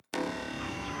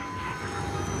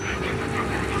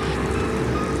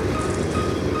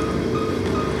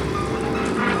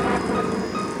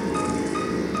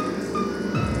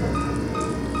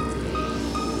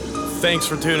Thanks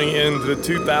for tuning in to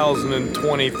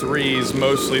 2023's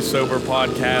Mostly Sober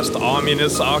podcast,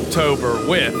 Ominous October,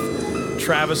 with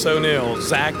Travis O'Neill,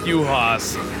 Zach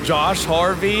Uhas, Josh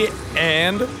Harvey,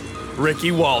 and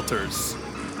Ricky Walters.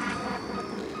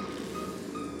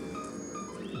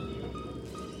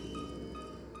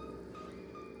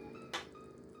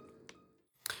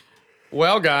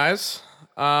 Well, guys,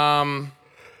 it's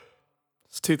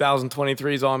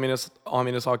 2023's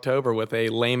Ominous October with a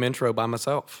lame intro by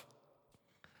myself.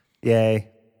 Yay.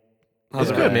 How's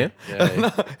it good, going? man.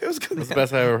 No, it was good. That's the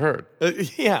best I ever heard.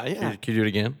 Yeah. Could you do it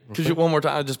again? Could you one more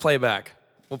time? Just play it back.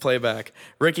 We'll play it back.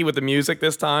 Ricky with the music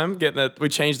this time, getting it. We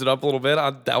changed it up a little bit.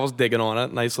 I was digging on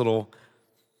it. Nice little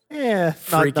Yeah.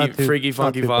 freaky,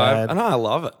 funky vibe. Bad. I know. I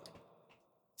love it.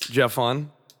 Did you have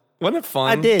fun? Wasn't it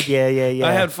fun? I did. Yeah.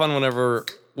 I had fun whenever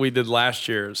we did last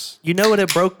year's You know what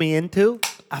it broke me into?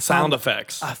 sound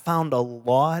effects. I found a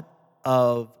lot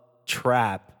of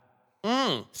trap.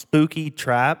 Spooky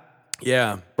trap.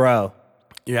 Yeah. Bro,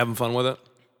 You having fun with it?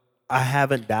 I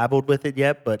haven't dabbled with it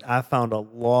yet, but I found a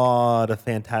lot of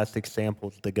fantastic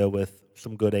samples to go with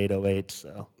some good 808s,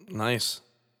 so Nice.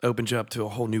 Opened you up to a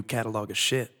whole new catalog of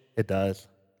shit. it does.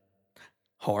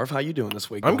 Harv, how you doing this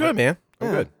week? I'm good, man.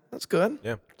 I'm good. That's good.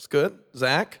 Yeah. It's good.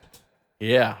 Zach?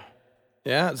 Yeah.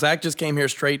 Yeah, Zach just came here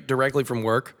straight directly from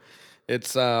work.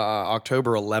 It's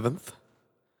October 11th,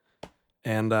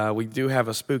 and we do have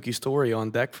a spooky story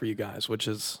on deck for you guys, which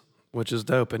is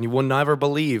dope. And you will never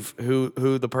believe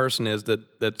who the person is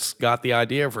that's got the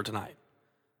idea for tonight.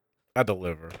 I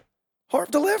deliver.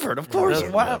 Harv delivered, of course.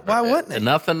 Why wouldn't it?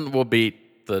 Nothing will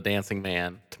beat the Dancing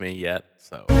Man to me yet.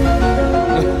 So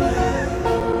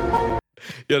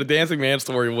Yeah, the Dancing Man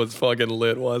story was fucking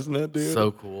lit, wasn't it, dude?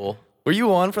 so cool. Were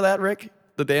you on for that, Rick?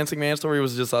 The Dancing Man story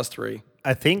was just us three.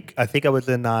 I think I was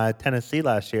in Tennessee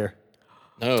last year.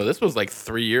 No, this was like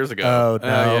 3 years ago. Oh, no.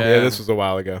 yeah. Yeah, this was a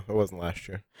while ago. It wasn't last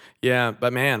year. Yeah,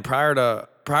 but man, prior to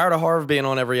Harv being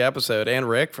on every episode, and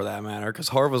Rick for that matter, because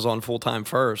Harv was on full time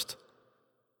first.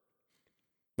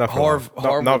 Not for Harv- long. Not-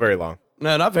 Harv- not very long.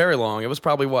 No, not very long. It was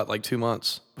probably like 2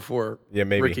 months before Yeah,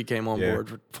 maybe. Ricky came on Yeah.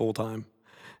 board full time,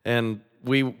 and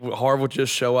Harv would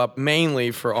just show up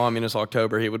mainly for Ominous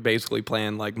October. He would basically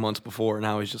plan like months before.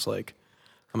 Now he's just like,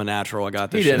 I'm a natural. I got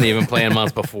this. He didn't shit. even plan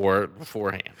months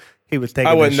beforehand. He was taking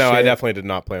I wouldn't his know. I shit. definitely did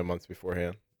not plan months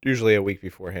beforehand. Usually a week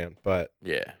beforehand, but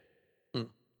Yeah.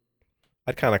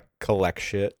 I'd kind of collect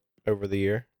shit over the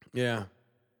year. Yeah.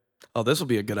 Oh, this will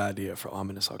be a good idea for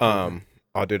Ominous October.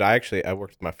 Oh, dude, I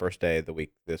worked my first day of the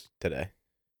week today.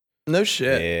 No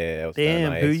shit. Yeah, it was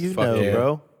Damn, nice. who you Fuck know, yeah.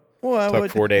 bro? Well,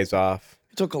 Took 4 days off.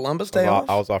 You took Columbus Day off.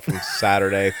 I was off from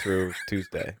Saturday through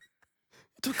Tuesday.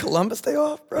 You took Columbus Day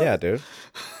off, bro. Yeah, dude.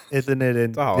 Isn't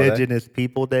it a holiday. Indigenous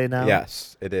People Day now?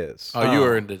 Yes, it is. Oh, you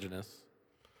are indigenous.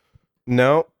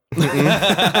 No. He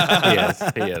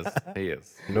is. He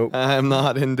is. Nope. I'm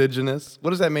not indigenous.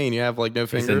 What does that mean? You have like no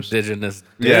He's fingers? indigenous.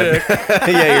 Yeah.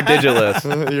 Yeah, you're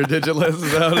digiless. You're digitless,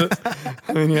 is that it?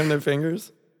 I mean, you have no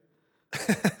fingers?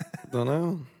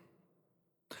 Don't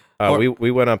know.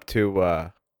 We went up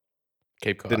to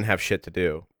Cape Cod. didn't have shit to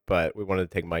do, but we wanted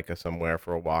to take Micah somewhere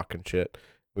for a walk and shit.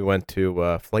 We went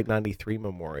to Flight 93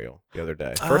 Memorial the other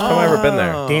day. First time I've ever been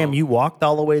there. Damn, you walked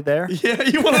all the way there? Yeah,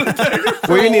 you wanted to take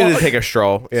her. We needed to take a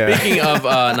stroll. Yeah. Speaking of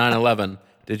 9/11,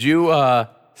 did you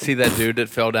see that dude that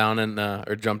fell down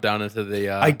or jumped down into the?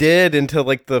 I did into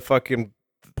like the fucking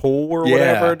pool or Yeah.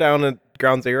 whatever down at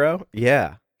Ground Zero.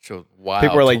 Yeah. So, wow.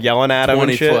 People were like yelling at him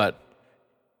 20 and shit. foot.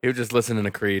 He was just listening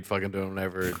to Creed, fucking doing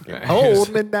whatever.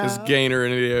 Hold me down. This gainer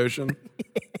into the ocean.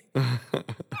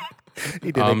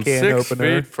 He did a I'm can 6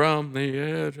 opener. feet from the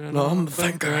edge, and I'm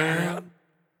thinking.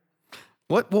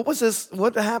 What was this?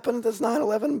 What happened at this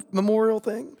 9/11 memorial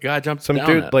thing? The guy jumped Some down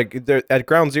dude it. like at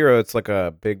Ground Zero, it's like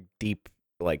a big, deep,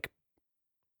 like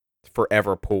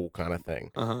forever pool kind of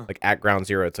thing. Uh-huh. Like at Ground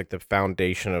Zero, it's like the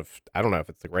foundation of, I don't know if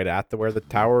it's like right at where the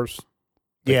towers.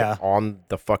 Like Yeah. on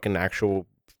the fucking actual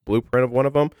blueprint of one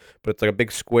of them, but it's like a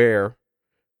big square,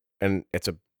 and it's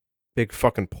a big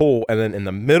fucking pool, and then in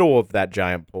the middle of that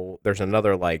giant pool, there's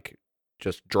another like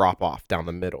just drop off down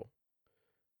the middle.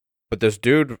 But this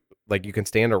dude, like, you can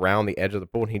stand around the edge of the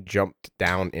pool, and he jumped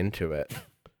down into it.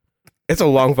 It's a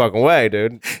long fucking way,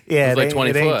 dude. Yeah, It was like ain't- 20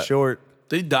 it ain't foot. short.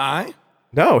 Did he die?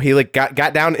 No, he like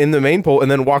got down in the main pool and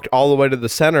then walked all the way to the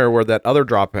center where that other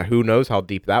drop, who knows how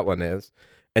deep that one is,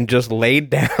 and just laid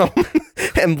down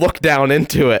and looked down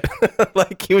into it.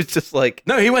 Like he was just like,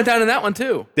 No, he went down in that one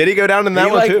too. did he go down in that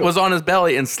He one like too? was on his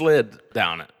belly and slid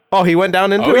down it. Oh, he went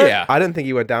down into Oh, it? yeah. I didn't think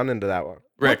he went down into that one.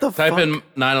 Rick, the type fuck? in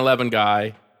 9/11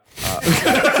 guy.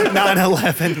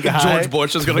 9/11 guy. George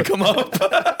Bush is gonna come up.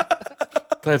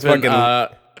 Type in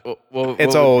fucking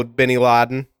It's old Benny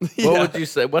Laden. What would you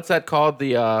say? What's that called?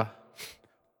 The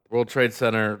World Trade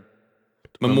Center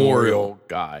Memorial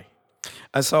guy.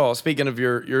 I saw. Speaking of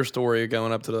your story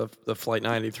going up to the Flight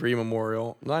 93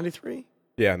 Memorial, 93.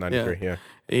 Yeah, 93. Yeah.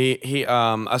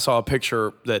 I saw a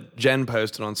picture that Jen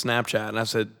posted on Snapchat, and I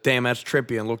said, "Damn, that's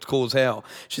trippy and looked cool as hell."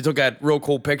 She took that real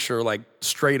cool picture, like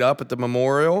straight up at the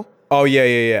memorial. Oh yeah.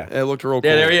 It looked real cool.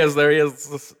 Yeah, there he is. There he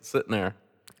is, sitting there.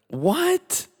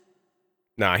 What?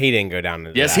 Nah, he didn't go down.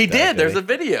 Into Yes, that he depth, did. There's he? a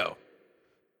video.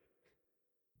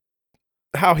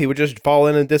 How he would just fall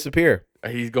in and disappear.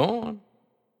 He's gone.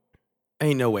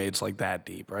 Ain't no way it's like that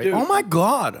deep, right? Dude. Oh my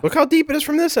god! Look how deep it is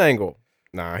from this angle.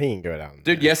 Nah, he didn't go down.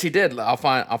 Dude, yes, he did. I'll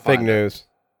find Fake it. news.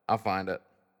 I'll find it.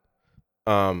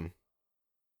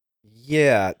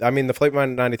 Yeah, I mean the Flight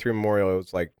 93 Memorial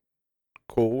was like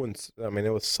cool, and I mean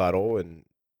it was subtle and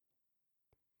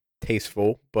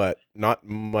tasteful, but not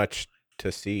much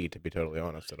to see, to be totally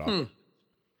honest at all.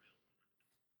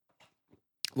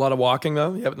 A lot of walking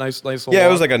though. You have a nice little. Yeah, it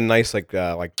walk. was like a nice like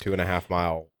 2.5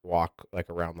 mile walk like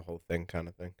around the whole thing kind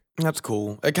of thing. That's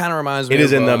cool. It kind of reminds me. It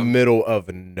is of, in the middle of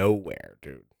nowhere,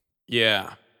 dude.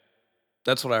 Yeah,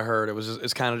 that's what I heard.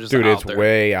 It's kind of just Dude, out it's there.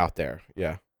 way out there.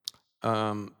 Yeah.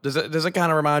 Does it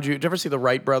kind of remind you? Did you ever see the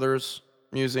Wright Brothers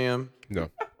Museum? No.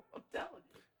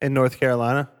 In North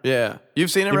Carolina. Yeah,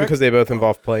 you've seen it, Even Rick? because they both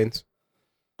involve planes.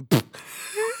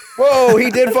 Whoa, he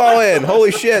did fall in.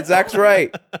 Holy shit, Zach's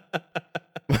right.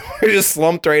 He just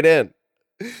slumped right in.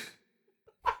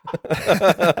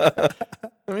 Let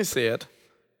me see it.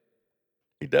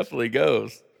 He definitely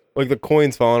goes. Like the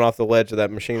coins falling off the ledge of that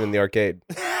machine in the arcade.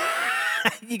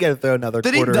 You got to throw another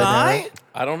Did he quarter in there. die?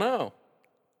 I don't know.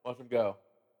 Watch him go.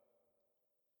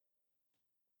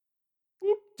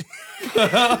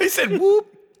 He said, "Whoop."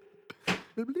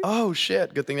 Oh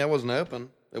shit! Good thing that wasn't open.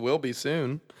 It will be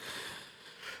soon.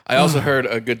 I also heard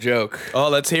a good joke. Oh,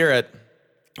 let's hear it.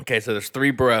 Okay, so there's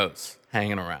 3 bros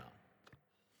hanging around.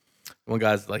 One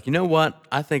guy's like, you know what?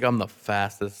 I think I'm the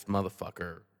fastest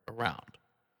motherfucker around.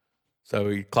 So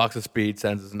he clocks his speed,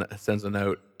 sends a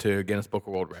note to Guinness Book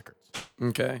of World Records.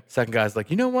 Okay. Second guy's like,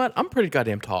 you know what? I'm pretty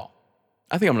goddamn tall.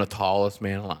 I think I'm the tallest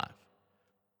man alive.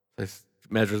 So he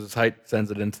measures his height,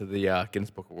 sends it into the Guinness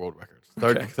Book of World Records.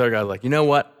 Third guy's like, you know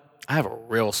what? I have a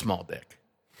real small dick.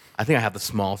 I think I have the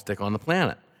smallest dick on the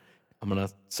planet. I'm going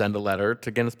to send a letter to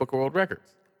Guinness Book of World Records.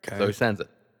 Okay. So he sends it.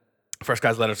 First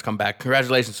guy's letters come back.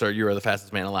 Congratulations, sir. You are the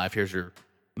fastest man alive. Here's your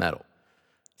medal.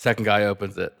 Second guy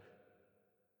opens it.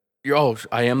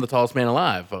 I am the tallest man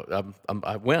alive.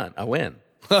 I win. I win.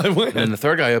 And then the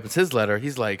third guy opens his letter.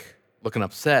 He's like looking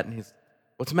upset, and he's,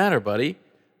 "What's the matter, buddy?"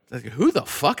 He's like, "Who the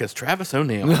fuck is Travis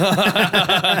O'Neal?"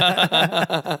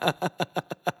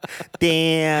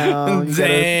 Damn. You got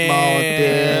a Damn, small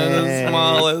the dick.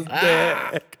 smallest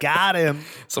dick. Got him.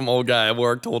 Some old guy at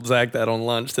work told Zach that on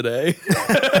lunch today.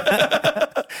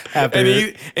 After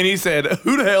and he said,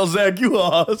 "Who the hell, Zach? You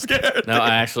are scared." No,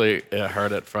 I actually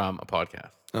heard it from a podcast.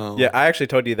 Oh. Yeah, I actually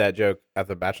told you that joke at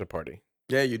the bachelor party.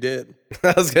 Yeah, you did.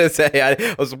 I was gonna say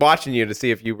I was watching you to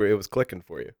see if it was clicking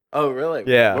for you. Oh, really?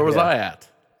 Yeah, Where was yeah. I at?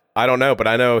 I don't know, but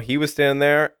I know he was standing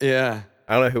there. Yeah.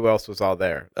 I don't know who else was all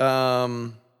there.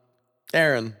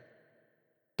 Aaron.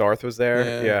 Darth was there.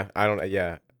 Yeah. Yeah, I don't know.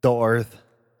 Yeah, Darth.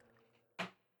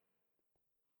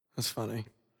 That's funny.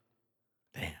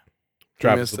 Damn.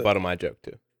 Travis missed was the it. butt of my joke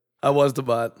too. I was the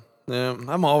butt. Yeah,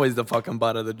 I'm always the fucking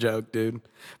butt of the joke, dude.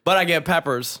 But I get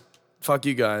peppers. Fuck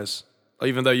you guys.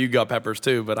 Even though you got peppers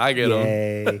too, but I get them.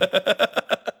 Yay.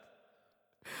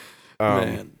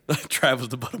 Man, Travis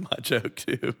the butt of my joke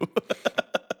too.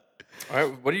 All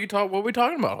right, what are we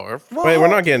talking about, Harv? Wait, we're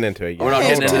not getting into it yet. We're not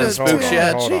getting into the spook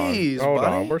shit? Jeez, Hold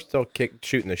buddy. on. We're still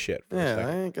shooting the shit. For a Yeah, second.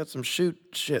 I ain't got some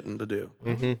shitting to do.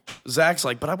 Zach's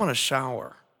like, but I want to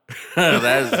shower.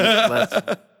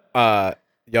 That's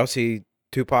Y'all see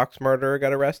Tupac's murderer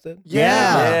got arrested?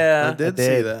 Yeah. I did I see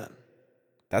did. that.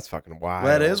 That's fucking wild.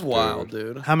 That is wild,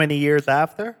 dude. How many years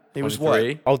after? He was what?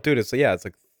 23. Oh, dude, it's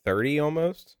like 30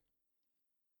 almost.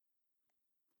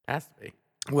 Has to be.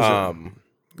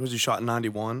 Was he shot in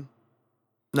 91?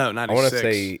 No, I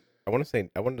 96. want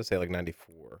to say like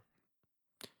 94.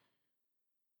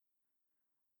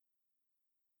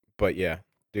 But yeah,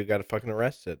 dude got fucking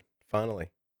arrested finally.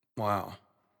 Wow.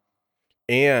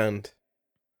 And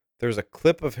there's a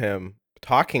clip of him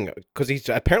talking because he's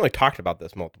apparently talked about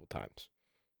this multiple times.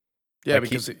 Yeah, Like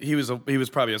because he was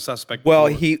probably a suspect. Well,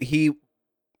 before. he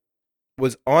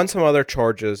was on some other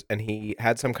charges, and he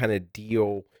had some kind of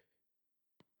deal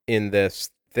in this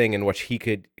thing in which he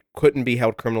couldn't be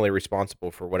held criminally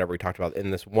responsible for whatever he talked about in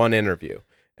this one interview.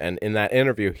 And in that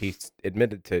interview, he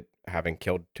admitted to having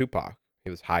killed Tupac.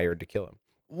 He was hired to kill him.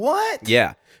 What?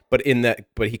 Yeah, but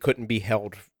he couldn't be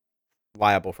held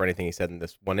liable for anything he said in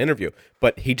this one interview.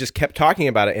 But he just kept talking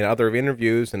about it in other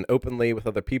interviews and openly with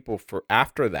other people for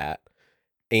after that.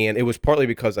 And it was partly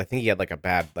because I think he had like a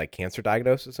bad like cancer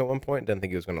diagnosis at one point. Didn't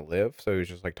think he was going to live, so he was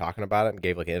just like talking about it and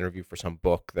gave like an interview for some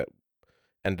book that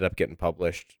ended up getting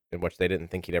published, in which they didn't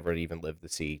think he'd ever even live to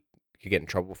see he could get in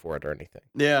trouble for it or anything.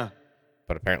 Yeah.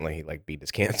 But apparently he like beat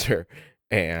his cancer,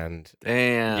 and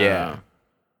Damn. yeah,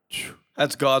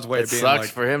 That's God's way It of being sucks like,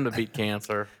 for him to beat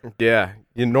cancer. yeah.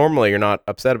 Normally you're not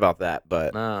upset about that,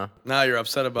 but Nah. now you're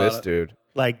upset about this it. dude.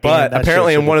 Like, But damn, that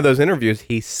apparently, shit in one of those interviews,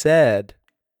 he said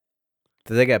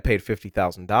that they got paid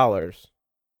 $50,000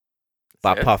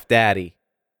 by it? Puff Daddy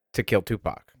to kill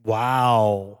Tupac.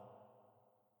 wow.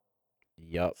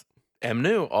 Yup. M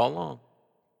knew all along.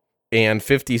 And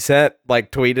 50 Cent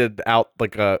like tweeted out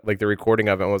like the recording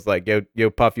of it and was like, "Yo,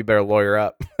 Puff, you better lawyer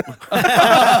up."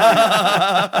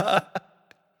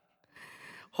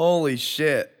 Holy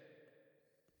shit.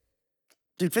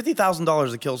 Dude,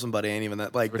 $50,000 to kill somebody ain't even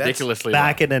that like Ridiculously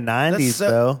Back low. in the That's 90s,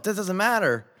 though. that doesn't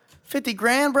matter. 50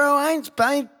 grand, bro. I ain't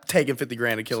taking 50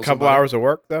 grand to kill A couple somebody. hours of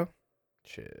work though.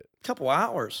 Shit. Couple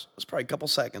hours. That's probably a couple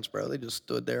seconds, bro. They just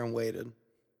stood there and waited.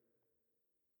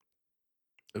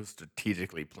 It was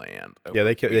strategically planned. Yeah,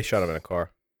 they shot him in a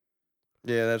car.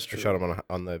 Yeah, that's They true. shot him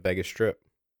on the Vegas Strip.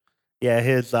 Yeah,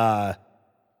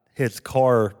 his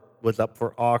car was up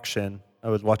for auction. I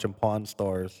was watching Pawn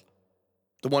Stars.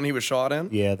 The one he was shot in?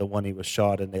 Yeah, the one he was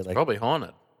shot in. They like Probably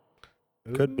haunted.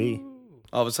 could be.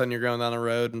 All of a sudden you're going down the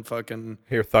road and fucking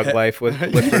Hear Thug Life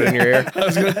whispered in your ear.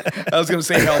 I was gonna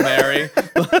say Hail Mary.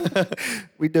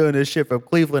 We doing this shit from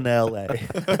Cleveland to LA.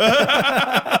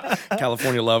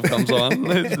 California Love comes on.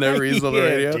 There's no reason on the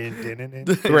radio.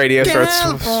 The radio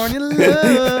starts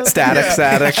Love.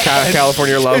 static.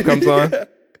 California Love comes on.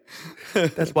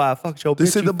 That's why I fucked your bitch. They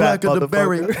say you the fat blacker the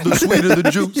berry, motherfucker. the sweeter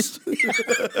the juice.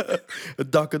 The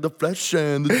darker the flesh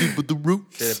and the deeper the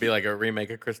roots. It'd be like a remake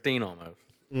of Christine almost.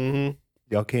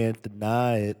 Y'all can't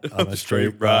deny it. I'm a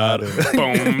straight rider.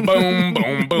 Boom, boom,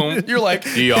 boom, boom. You're like,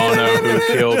 Do y'all know who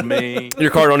killed me?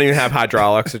 Your car don't even have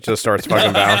hydraulics. It just starts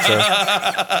fucking bouncing.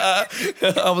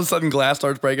 all of a sudden glass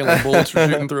starts breaking like bullets are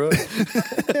shooting through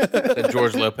it. And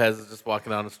George Lopez is just walking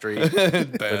down the street with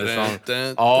a song.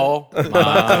 Dun, All my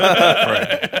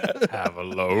friends have a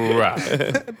low ride.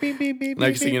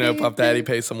 Next thing you know, Puff Daddy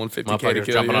pays someone $50K to Motherfuckers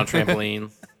kill jumping you. on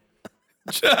trampolines.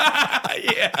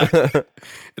 Yeah.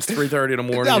 It's 3:30 in the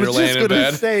morning. I You're was laying just in gonna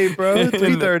bed. say, bro,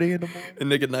 3:30 in the morning. And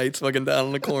Nick at Night's fucking down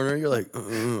in the corner. You're like,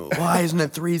 why isn't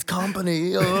it Three's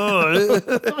Company?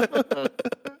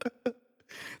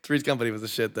 Three's Company was the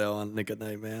shit though on Nick at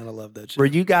Night, man. I love that shit. Were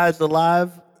you guys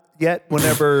alive yet?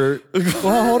 Whenever,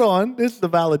 well, hold on. This is a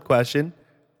valid question.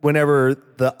 Whenever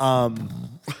the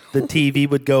TV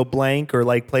would go blank or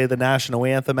like play the national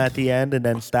anthem at the end, and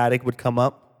then static would come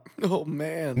up. Oh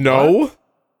man. No,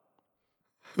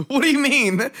 What do you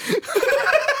mean?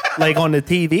 Like on the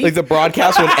TV? like the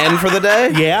broadcast would end for the day.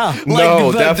 yeah.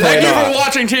 No, the definitely day Thank you not. for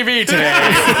watching TV today.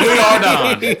 We are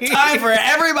done. Time for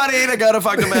everybody to go to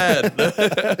fucking bed.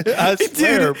 I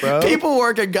swear, Dude, bro. people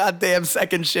work a goddamn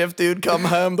second shift, dude, come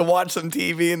home to watch some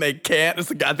TV and they can't. It's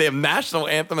the goddamn national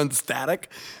anthem and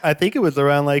static. I think it was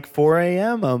around like 4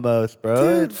 a.m. almost,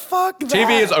 bro. Dude, fuck that.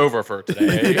 TV is over for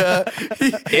today.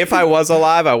 If I was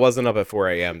alive, I wasn't up at 4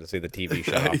 a.m. to see the TV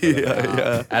show.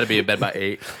 Yeah. I had to be in bed by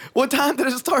 8. What time did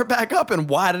it start back up and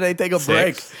why did they take a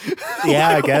break? 6. Yeah,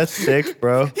 I guess 6,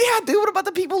 bro. Yeah, dude, what about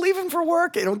the people leaving for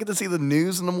work? They don't get to see the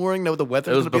news in the morning, know what the It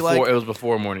weather's was going to be before. like? It was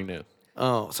before morning news.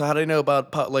 Oh, so how do they know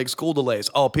about like school delays?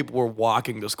 Oh, people were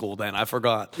walking to school then. I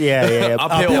forgot. Yeah, yeah.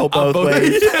 Uphill both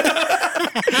ways.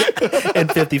 And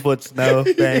 50-foot snow.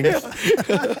 Thanks.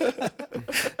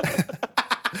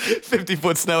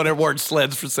 50-foot snow and there weren't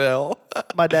sleds for sale.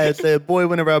 My dad said, boy,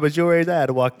 whenever I was your age, I had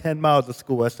to walk 10 miles to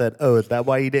school. I said, oh, is that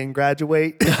why you didn't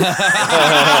graduate?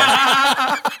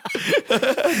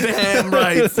 Damn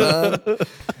right, son.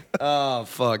 Oh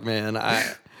fuck, man.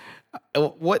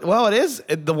 Well, it is.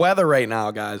 The weather right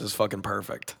now, guys, is fucking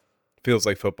perfect. Feels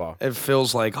like football. It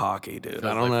feels like hockey, dude.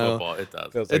 I don't Like know. Football. It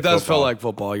does. Feels It like does feel football. like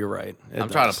football. You're right. I'm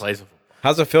trying to play some.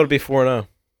 How's it feel to be 4-0?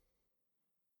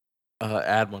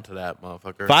 Add one to that,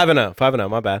 motherfucker. 5-0. 5-0.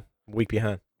 My bad. Week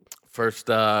behind. First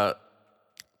back-to-back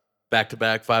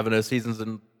 5-0 seasons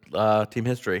in team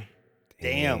history.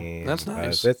 Damn. That's guys,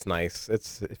 nice. It's nice.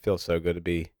 It feels so good to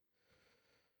be a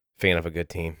fan of a good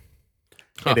team.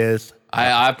 It is.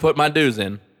 I put my dues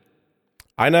in.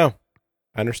 I know.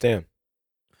 I understand.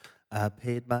 I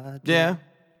paid my dues. Yeah.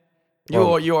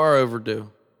 Well- You are overdue.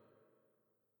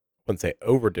 Wouldn't say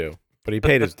overdue, but he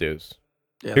paid his dues.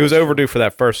 Yeah, He was that's true. overdue for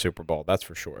that first Super Bowl, that's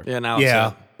for sure. Yeah, now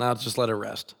Yeah. now it's just let it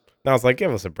rest. And I was like,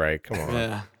 give us a break. Come on.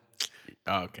 Yeah.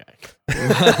 Okay.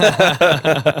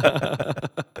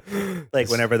 Like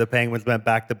whenever the Penguins went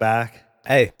back to back.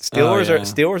 Hey, Steelers yeah.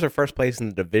 Steelers are first place in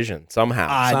the division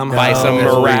somehow. Somehow. By some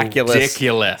know. miraculous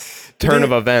Ridiculous. turn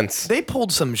of events. They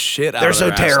pulled some shit out They're of so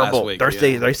their ass last terrible. week,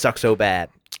 They suck so bad.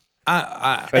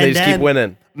 I, And they And just keep then-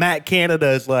 winning. Matt Canada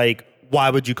is like, why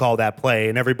would you call that play?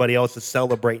 And everybody else is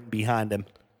celebrating behind him.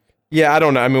 Yeah, I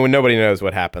don't know. I mean, nobody knows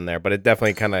what happened there, but it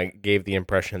definitely kind of gave the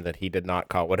impression that he did not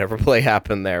call whatever play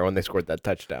happened there when they scored that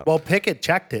touchdown. Well, Pickett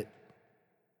checked it.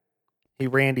 He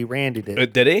Randy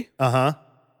did. Did he? Uh-huh.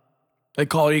 he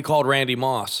called Randy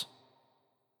Moss.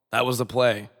 That was the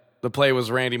play. The play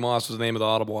was Randy Moss was the name of the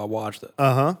audible. I watched it.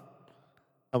 Uh-huh.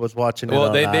 I was watching it Well,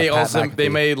 on, they Pat also they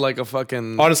McAfee. made like a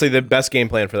fucking Honestly, the best game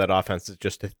plan for that offense is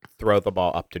just to throw the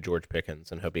ball up to George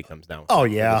Pickens and hope he comes down. Oh,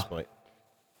 at yeah. this point.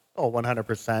 Oh,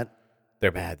 100%.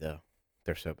 They're bad though.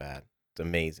 They're so bad. It's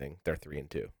amazing. They're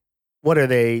 3-2. What are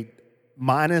they?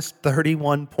 Minus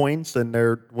 31 points and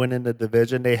they're winning the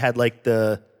division. They had like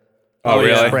the Oh, yeah.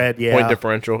 really? spread, yeah. Point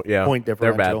differential. Yeah. Point They're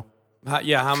differential. bad.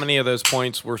 how many of those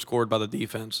points were scored by the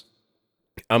defense?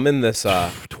 I'm in this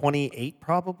 28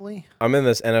 probably. I'm in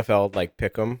this NFL like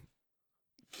pick'em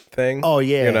thing. Oh,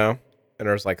 yeah. You know? And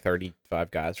there's like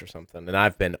 35 guys or something. And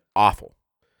I've been awful.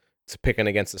 It's picking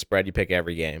against the spread, you pick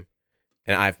every game.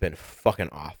 And I've been fucking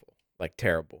awful. Like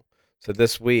terrible. So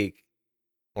this week,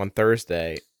 on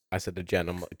Thursday, I said to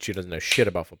Jen, she doesn't know shit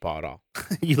about football at all.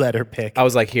 You let her pick. I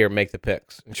was like, here, make the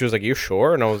picks. And she was like, you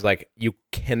sure? And I was like, you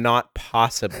cannot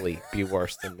possibly be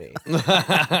worse than me.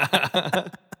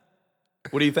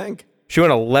 What do you think? She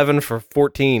went 11 for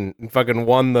 14 and fucking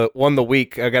won the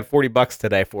week. I got $40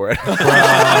 today for it.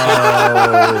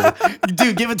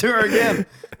 Dude, give it to her again.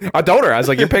 I told her, I was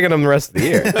like, you're picking them the rest of the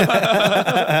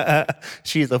year.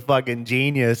 She's a fucking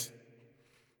genius.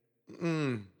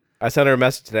 I sent her a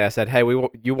message today. I said, hey,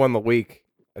 you won the week.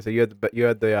 I said, you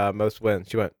had the most wins.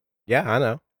 She went, yeah, I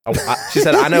know. She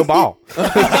said, I know ball.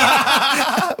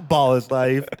 Ball is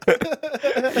life.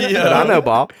 I said, I know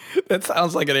ball. That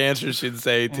sounds like an answer she'd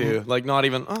say too. Like not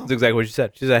even. Oh. That's exactly what she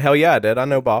said. She said, hell yeah, I did. I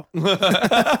know ball.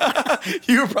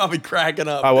 You were probably cracking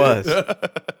up. I was.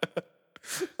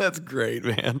 That's great,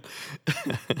 man.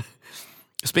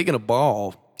 Speaking of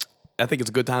ball, I think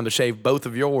it's a good time to shave both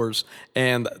of yours.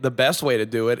 And the best way to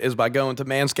do it is by going to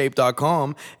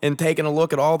manscaped.com and taking a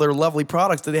look at all their lovely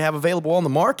products that they have available on the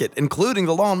market, including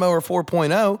the Lawnmower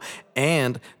 4.0.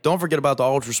 And don't forget about the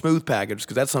Ultra Smooth package,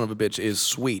 because that son of a bitch is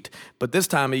sweet. But this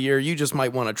time of year, you just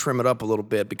might want to trim it up a little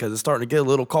bit because it's starting to get a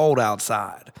little cold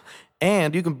outside.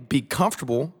 And you can be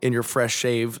comfortable in your fresh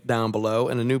shave down below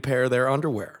in a new pair of their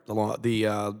underwear,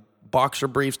 the Boxer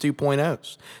Briefs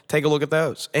 2.0s. Take a look at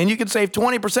those. And you can save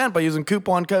 20% by using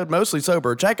coupon code Mostly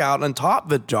Sober at checkout. And on top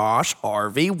of it, Josh,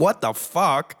 Harvey, what the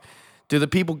fuck do the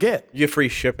people get? You get free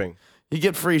shipping. You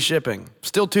get free shipping.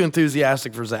 Still too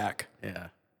enthusiastic for Zach. Yeah.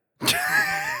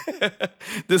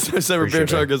 This is Sober Beer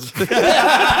shipping. Truckers.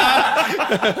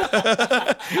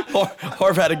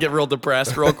 Harv had to get real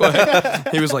depressed real quick.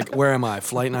 He was like, where am I?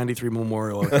 Flight 93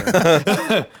 Memorial.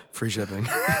 Okay. Free shipping.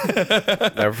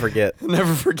 Never forget.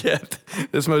 Never forget.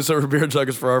 This Most Sober Beer Jug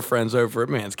is for our friends over at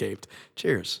Manscaped.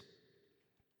 Cheers.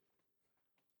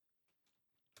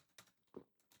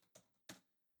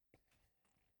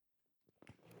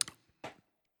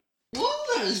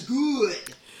 Oh, that is good.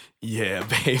 Yeah,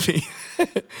 baby.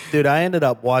 Dude, I ended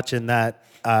up watching that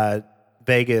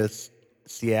Vegas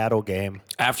Seattle game.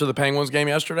 After the Penguins game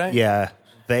yesterday? Yeah,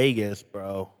 Vegas,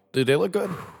 bro. Dude, they look good.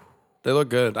 They look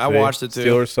good. I watched it too.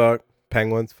 Steelers suck.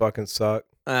 Penguins fucking suck.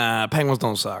 Penguins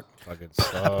don't suck. Fucking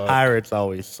suck. Pirates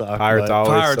always suck. Pirates but always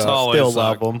Pirates suck. always still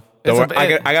suck. love them. Don't It's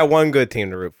worry, I got one good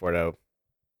team to root for though.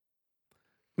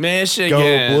 Michigan.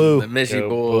 Go blue. The Michi Go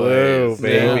boys. blue,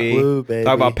 baby. Blue, baby.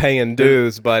 Talk about paying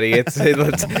dues, buddy.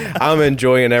 I'm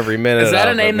enjoying every minute. Is that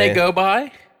a of name it, they man. go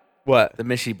by? What? The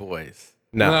Michi boys.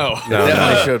 No, No. no.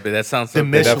 Definitely should be. That sounds so The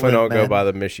good. They Michelin definitely don't go Man. by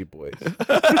the Michi boys.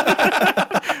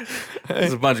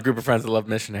 There's a bunch of group of friends that love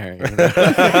missionary. You know?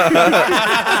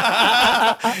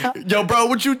 Yo, bro,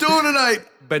 what you doing tonight?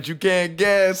 Bet you can't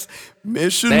guess.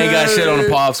 Missionary. They ain't got shit on the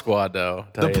POV squad though.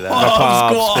 Tell you that. Pop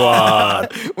Pop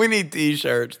squad. We need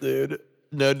t-shirts, dude.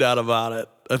 No doubt about it.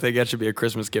 I think that should be a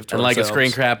Christmas gift to And like a ourselves.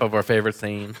 screen cap of our favorite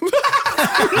scene.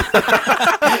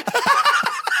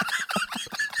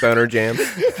 Boner jam.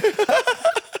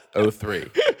 03.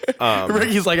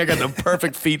 Ricky's like, I got the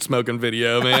perfect feet smoking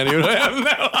video, man. You have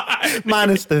no idea.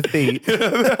 Minus the feet.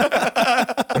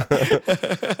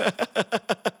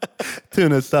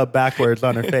 Tuna sub backwards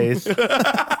on her face.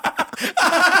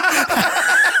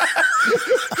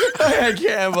 I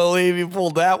can't believe you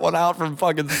pulled that one out from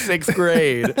fucking 6th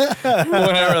grade.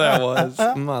 Whatever that was.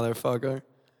 Motherfucker.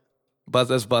 But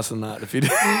that's bust a nut. If you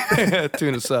did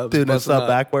tuna subs. Doing a bust a sub nut.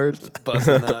 backwards. Bust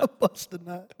a nut. Bust a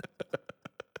nut.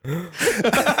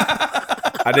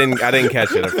 I didn't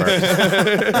catch it at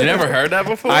first. You never heard that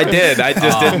before? I did. I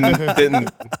just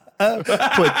didn't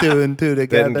Put 2 and 2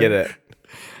 together. didn't get it.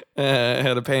 I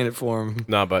had to paint it for him.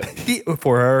 No, but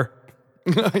For her.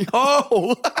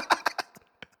 Oh!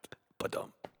 But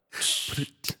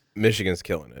Michigan's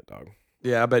killing it, dog.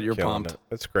 yeah, I bet you're Killing pumped. it.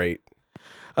 That's great.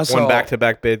 I saw Won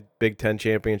back-to-back Big Ten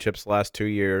championships the last 2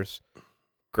 years.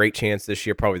 Great chance this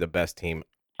year. Probably the best team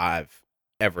I've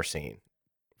ever seen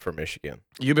for Michigan.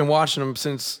 You've been watching them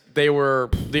since they were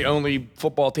the only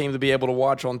football team to be able to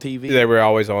watch on TV They were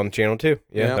always on Channel 2.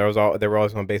 Yeah, Yeah. they were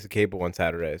always on basic cable on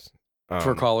Saturdays.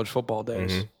 for college football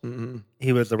days. mhm. Mm-hmm.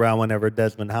 He was around whenever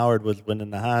Desmond Howard was winning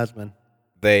the Heisman.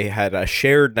 They had a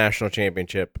shared national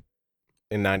championship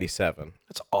in '97.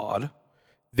 That's odd.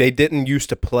 They didn't used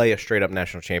to play a straight-up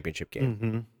national championship game.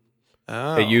 Mm-hmm.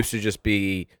 Oh. It used to just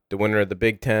be the winner of the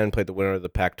Big Ten played the winner of the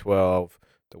Pac-12,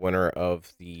 the winner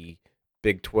of the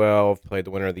Big 12 played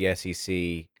the winner of the SEC.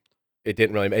 It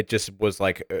didn't really. It just was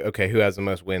like, okay, who has the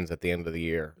most wins at the end of the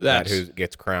year? That's- who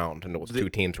gets crowned, and it was The- two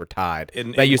teams were tied.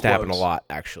 in That used to happen a quotes. lot,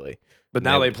 actually. But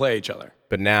now They- they play each other.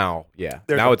 But now, yeah,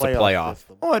 There's now it's a playoff.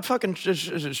 system. Oh, it fucking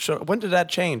when did that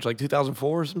change? Like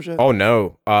 2004 or some shit? Oh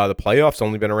no, the playoffs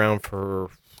only been around for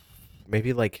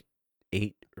maybe like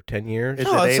 8 or 10 years. Is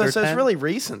no, it 8 or it's 10? really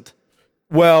recent.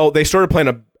 Well, they started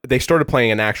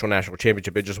playing an actual national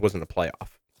championship. It just wasn't a playoff.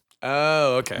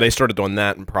 Oh, okay. They started doing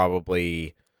that in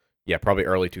probably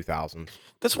early 2000s.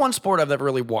 That's one sport I've never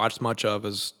really watched much of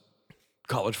is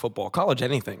college football. College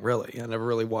anything, really. I never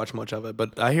really watched much of it.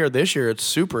 But I hear this year it's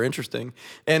super interesting.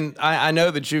 And I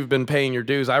know that you've been paying your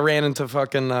dues. I ran into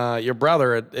fucking your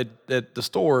brother at the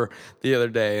store the other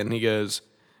day, and he goes,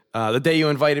 the day you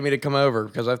invited me to come over,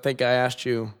 because I think I asked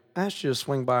you to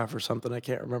swing by for something. I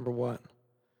can't remember what.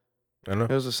 I don't know.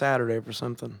 It was a Saturday for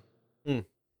something.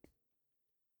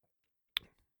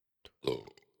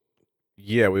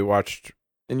 Yeah, we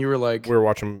And you were like, were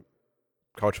watching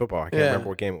college football. I can't Yeah. remember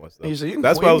what game it was though. You said, "You can-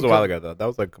 That's we what was a can while come." ago though. That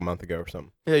was like a month ago or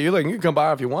something. yeah, you're like, you can come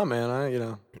by if you want, man.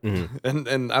 Mhm.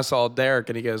 And I saw Derek,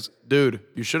 and he goes, dude,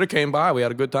 you should have came by. We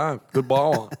had a good time. Good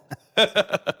ball on.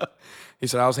 He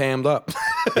said, I was hammed up.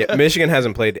 Yeah, Michigan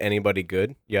hasn't played anybody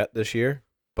good yet this year,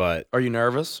 but Are you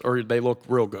nervous, or they look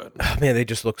real good? oh, man, they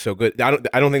just look so good. I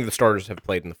don't think the starters have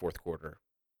played in the fourth quarter,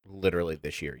 literally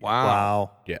this year. yet. Wow.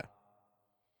 Wow. Yeah,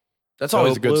 That's So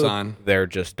always a good blue. sign. they're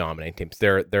just dominating teams.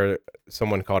 They're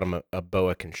someone called them a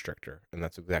boa constrictor, and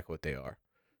that's exactly what they are.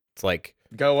 It's like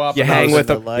Go up. you and hang those with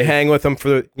in them. the You life. hang with them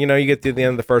for you get to the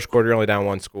end of the first quarter, you're only down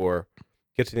one score.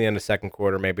 Get to the end of the second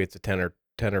quarter, maybe it's a 10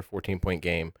 or 14 point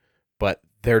game, but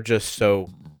they're just so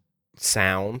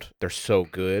sound. They're so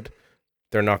good.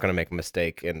 They're not going to make a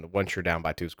mistake. And once you're down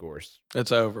by 2 scores,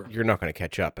 It's over. you're not going to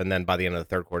catch up. And then by the end of the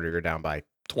third quarter, you're down by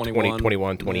 21.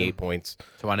 21, 28 points.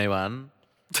 21.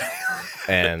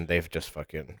 And they've just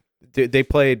fucking they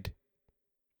played.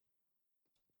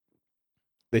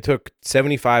 They took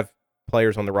 75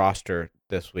 players on the roster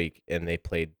this week, and they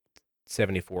played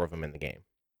 74 of them in the game.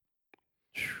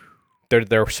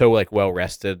 They're so like well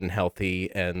rested and healthy,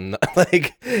 and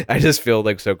like I just feel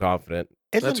like so confident.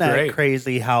 Isn't That's that great.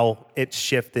 crazy how it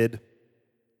shifted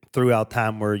throughout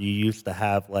time where you used to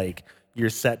have like your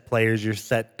set players, your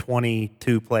set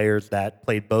 22 players that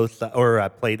played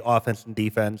played offense and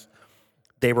defense.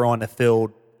 They were on the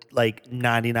field like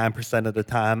 99% of the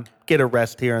time, get a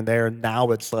rest here and there.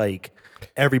 Now it's like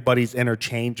everybody's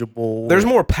interchangeable. There's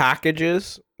more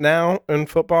packages now in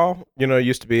football. It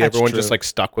used to be That's everyone just true. like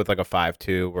stuck with like a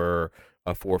 5-2 or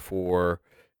a 4-4.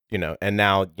 And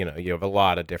now you have a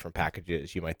lot of different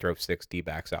packages. You might throw 6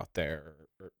 D-backs out there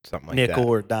or something like nickel that.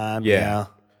 or dime. Yeah. Yeah.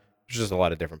 There's just a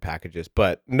lot of different packages,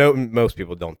 but most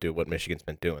people don't do what Michigan's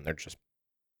been doing. They're just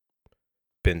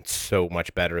been so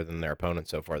much better than their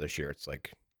opponents so far this year. It's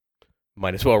like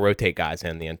might as well rotate guys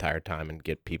in the entire time and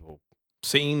get people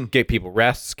Scene.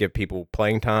 rests, give people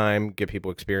playing time, give people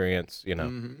experience.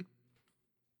 Mhm.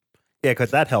 Yeah,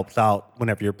 because that helps out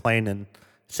whenever you're playing in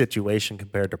situation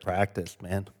compared to practice,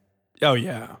 man. Oh,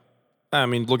 yeah. I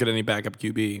mean, look at any backup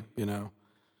QB,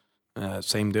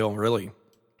 same deal, really.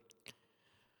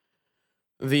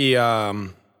 The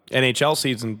NHL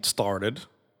season started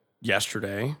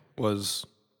yesterday, was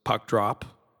puck drop.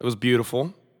 It was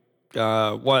beautiful. It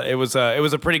was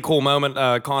a pretty cool moment.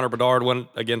 Connor Bedard went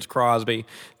against Crosby.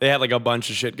 They had like a bunch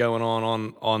of shit going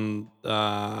on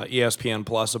ESPN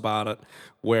Plus about it,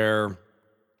 where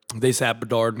they sat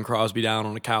Bedard and Crosby down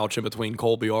on a couch in between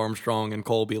Colby Armstrong, and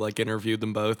Colby like interviewed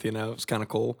them both. You know, it was kind of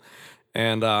cool.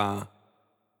 And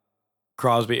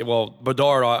Crosby, well,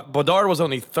 Bedard was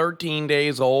only 13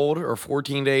 days old or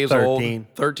 14 days 13. old.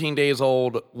 13 days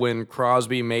old when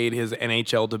Crosby made his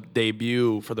NHL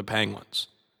debut for the Penguins.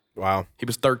 Wow. He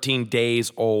was 13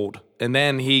 days old. And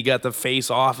then he got to face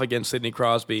off against Sidney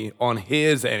Crosby on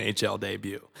his NHL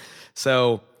debut.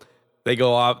 So they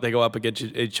go up against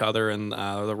each other, and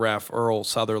the ref, Earl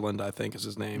Sutherland, I think is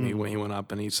his name. He went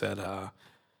up and he said,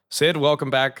 Sid, welcome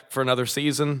back for another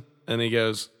season. And he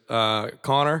goes,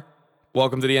 Connor,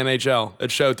 welcome to the NHL.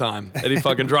 It's showtime. And he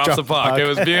fucking drops the puck. It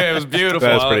was beautiful.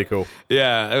 That was pretty cool.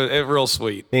 Yeah, it real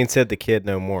sweet. He ain't said the kid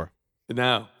no more.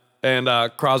 No. And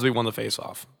Crosby won the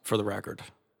faceoff, for the record.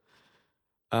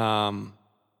 And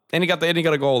he got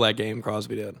a goal that game,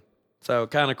 Crosby did. So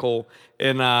kind of cool.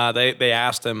 And they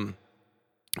asked him,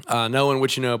 knowing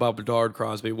what you know about Bedard,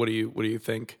 Crosby, what do you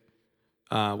think?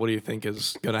 What do you think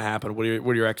is going to happen? What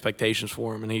are your expectations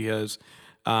for him? And he goes,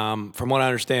 from what I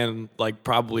understand, like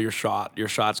probably your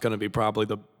shot's going to be probably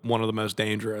one of the most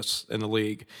dangerous in the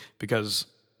league because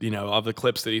of the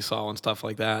clips that he saw and stuff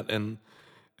like that. And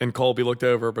Colby looked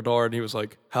over at Bedard and he was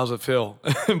like, "How's it feel?"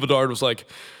 And Bedard was like,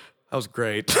 "That was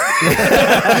great."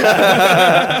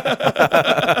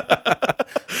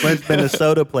 When's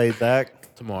Minnesota played,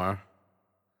 Zach? Tomorrow.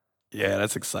 Yeah,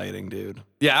 that's exciting, dude.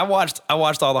 Yeah, I watched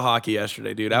all the hockey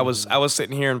yesterday, dude. I was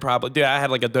sitting here and I had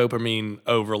like a dopamine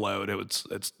overload.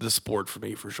 It's the sport for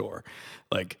me for sure.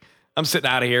 Like I'm sitting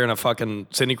out of here in a fucking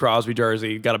Sidney Crosby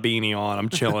jersey, got a beanie on, I'm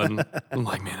chilling. I'm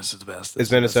like, man, this is the best.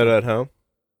 Is Minnesota at home?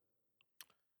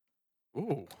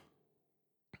 Ooh.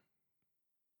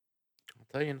 I'll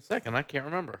tell you in a second. I can't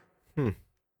remember.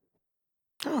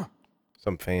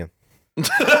 Some fan.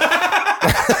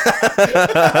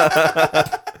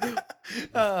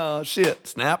 Oh shit!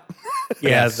 Snap.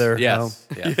 Yeah, they're home.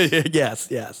 Yes.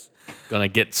 Gonna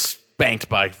get spanked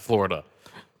by Florida.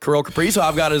 Kirill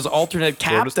Kaprizov got his alternate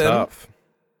Florida's captain. tough.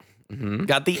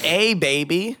 Got the A,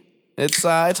 baby. It's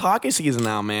hockey season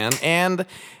now, man. And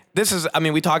this is,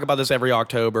 we talk about this every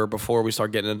October before we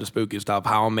start getting into spooky stuff,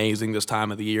 how amazing this time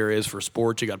of the year is for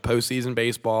sports. You got postseason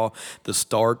baseball, the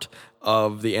start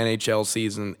of the NHL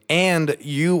season, and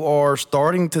you are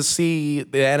starting to see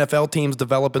the NFL teams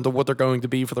develop into what they're going to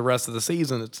be for the rest of the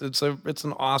season. It's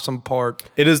an awesome part.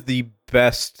 It is the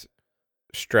best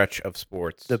stretch of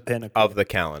sports The pinnacle. of the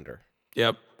calendar.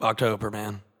 Yep, October,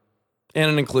 man. And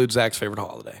it includes Zach's favorite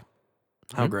holiday.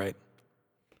 How great.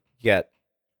 Yet,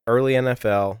 early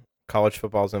NFL, college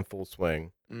football's in full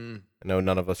swing. Mm. I know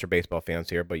none of us are baseball fans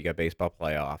here, but you got baseball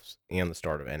playoffs and the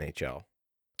start of NHL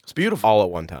It's beautiful. all at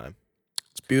one time.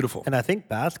 It's beautiful. And I think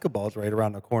basketball's right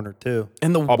around the corner, too.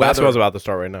 And the Oh, weather, basketball's about to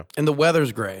start right now. and the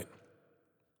weather's great.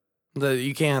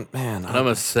 You can't, man. It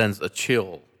almost sends a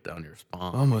chill down your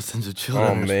spine. almost sends a chill. Oh,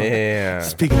 down your spine. man.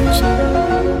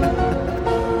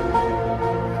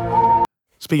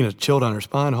 Speaking of chill down your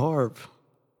spine, Harv.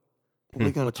 What are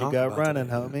we gonna You talk got about running,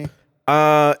 today?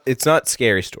 homie. It's not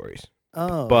scary stories,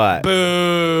 Oh. but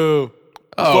Boo!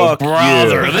 Oh, Fuck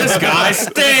brother, you. this guy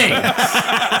stinks.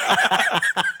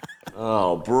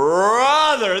 Oh,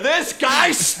 brother, this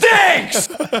guy stinks!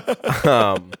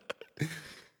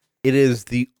 it is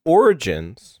the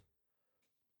origins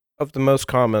of the most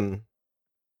common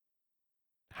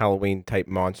Halloween type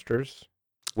monsters,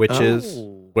 witches,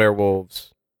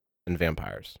 werewolves, and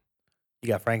vampires. You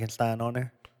got Frankenstein on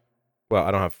there? Well,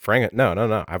 I don't have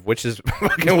No. I have witches,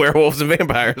 fucking werewolves, and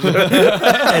vampires.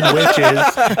 And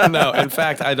witches. No, in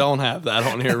fact, I don't have that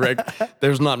on here, Rick.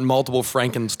 There's not multiple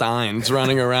Frankensteins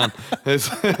running around.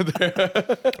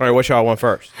 All right, what y'all want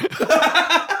first?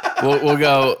 We'll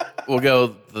go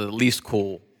the least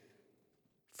cool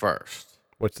first.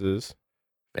 What's this?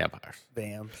 Vampires.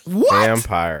 Vamps. What?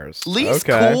 Vampires. Least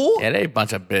Okay. cool? Yeah, they a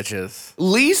bunch of bitches.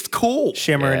 Least cool.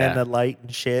 Shimmering Yeah. in the light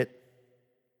and shit.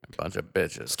 A bunch of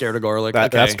bitches. Scared of garlic.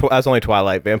 That, okay. that's only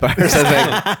Twilight vampires,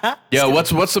 I think. Yo,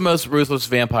 what's the most ruthless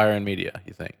vampire in media,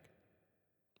 you think?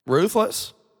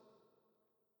 Ruthless.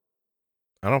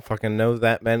 I don't fucking know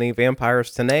that many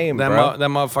vampires to name, That bro. that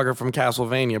motherfucker from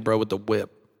Castlevania, bro, with the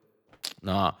whip.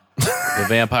 Nah. The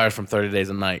vampires from 30 Days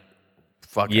a Night.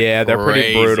 Fucking Yeah, they're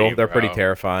pretty crazy, brutal. They're bro. pretty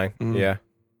terrifying. Yeah.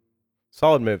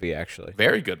 Solid movie, actually.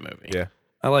 Very good movie. Yeah.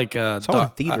 I like It's all in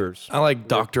theaters. I like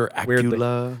Dr. Weirdly.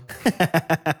 Acula.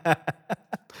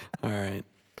 All right.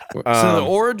 So the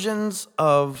origins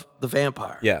of the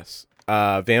vampire. Yes.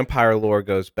 Vampire lore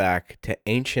goes back to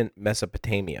ancient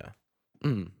Mesopotamia.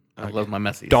 I love my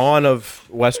messies. Dawn of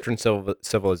Western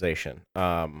civilization.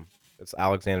 It's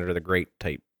Alexander the Great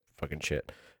type fucking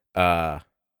shit.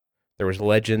 There There was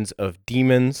legends of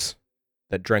demons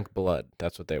that drank blood.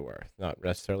 That's what they were, not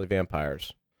necessarily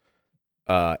vampires.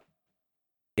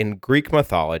 In Greek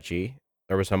mythology,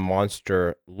 there was a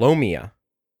monster, Lomia.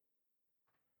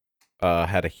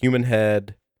 Had a human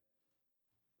head.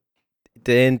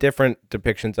 In different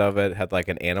depictions of it, had like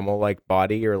an animal-like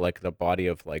body or like the body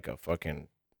of like a fucking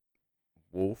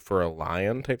wolf or a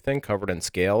lion type thing, covered in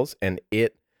scales, and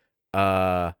it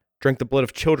drank the blood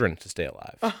of children to stay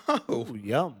alive. Oh,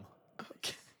 Yum.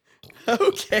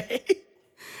 okay.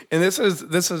 And this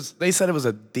is. They said it was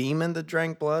a demon that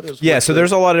drank blood. Yeah, so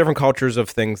there's a lot of different cultures of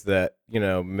things that,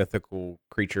 mythical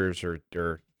creatures or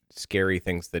scary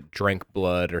things that drank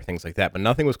blood or things like that, but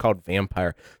nothing was called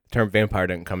vampire. The term vampire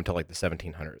didn't come until like the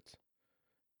 1700s.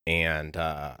 And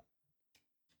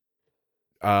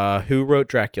who wrote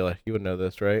Dracula? You would know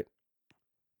this, right?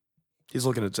 He's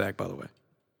looking at Zach, by the way.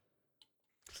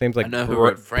 Seems like I know who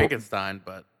wrote Frankenstein,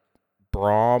 but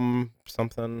Bram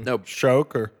something. no,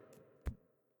 Stoker.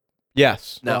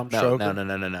 Yes. no, Bram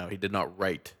no. He did not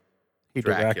write. He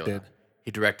Dracula. directed.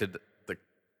 He directed the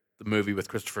movie with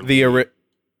Christopher The Lee.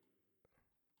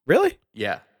 Really?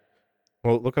 Yeah.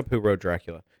 Well, look up who wrote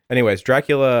Dracula. Anyways,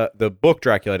 Dracula, the book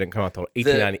Dracula didn't come out until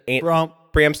 1898.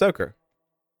 Bram Stoker.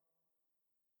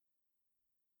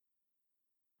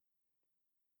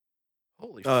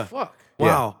 Holy fuck.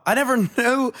 Wow. I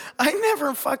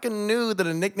never fucking knew that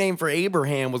a nickname for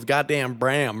Abraham was goddamn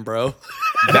Bram, bro.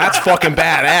 That's fucking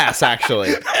badass,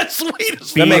 actually. That's sweet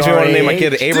as That makes me want to name my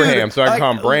kid Dude, Abraham so I can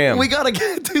call him Bram. We got a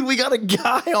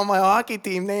guy on my hockey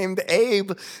team named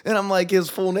Abe, and I'm like, his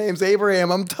full name's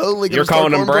Abraham. I'm totally gonna You're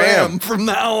start calling him Bram. from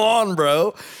now on,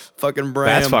 bro. Fucking Bram.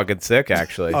 That's fucking sick,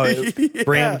 actually. Oh,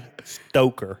 Bram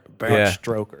Stoker. Bram Yeah.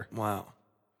 Stroker. Wow.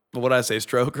 What did I say,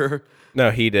 Stroker? No,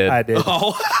 he did. I did.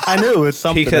 Oh, I knew it was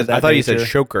something. He said, of that I thought you said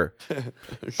nature. choker.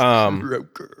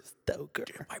 Stroker. Stoker.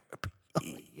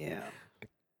 Yeah.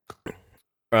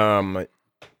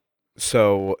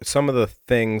 So some of the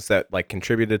things that like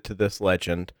contributed to this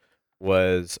legend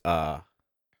was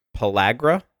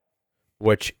pellagra,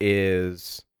 which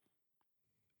is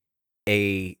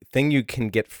a thing you can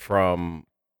get from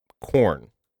corn.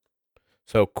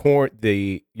 So corn,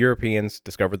 the Europeans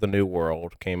discovered the New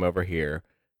World, came over here,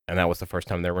 and that was the first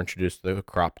time they were introduced to the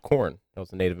crop corn. That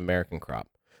was a Native American crop.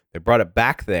 They brought it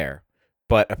back there,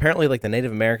 but apparently like the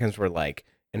Native Americans were like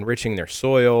enriching their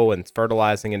soil and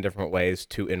fertilizing in different ways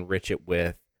to enrich it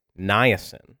with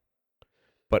niacin.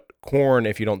 But corn,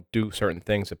 if you don't do certain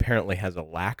things, apparently has a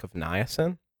lack of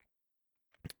niacin.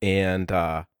 And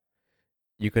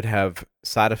you could have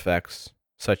side effects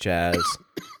such as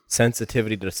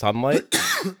sensitivity to sunlight,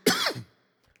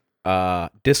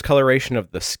 discoloration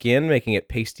of the skin, making it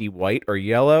pasty white or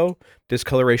yellow,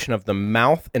 discoloration of the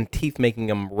mouth and teeth, making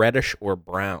them reddish or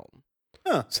brown.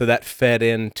 Huh. So that fed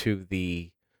into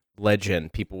the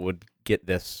legend. People would get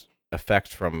this effect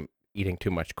from eating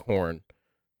too much corn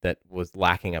that was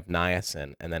lacking of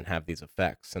niacin and then have these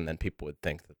effects. And then people would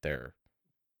think that they're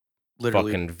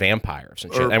Literally. fucking vampires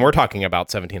and shit. Or- And we're talking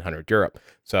about 1700 Europe.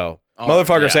 So Oh,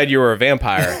 motherfucker yeah. said you were a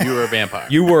vampire. You were a vampire.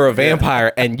 You were a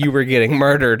vampire and you were getting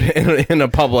murdered in a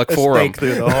public forum. Stake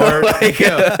through the heart.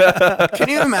 Like, Can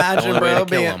you imagine, Only way bro, to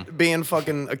kill him. being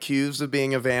fucking accused of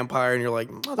being a vampire, and you're like,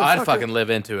 motherfucker. I'd fucking live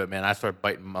into it, man. I start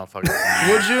biting motherfuckers.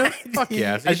 Would you? Fuck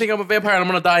yeah. So you think I'm a vampire and I'm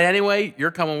gonna die anyway?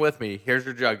 You're coming with me. Here's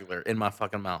your jugular in my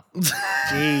fucking mouth.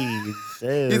 Jesus.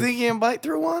 You think you can bite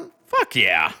through one? Fuck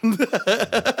yeah. you Like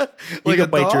a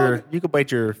could bite dog? you could bite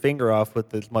your finger off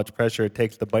with as much pressure it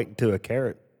takes to bite into a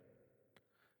carrot.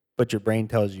 But your brain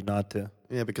tells you not to.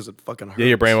 Yeah, because it fucking hurts. yeah,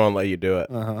 your brain won't let you do it.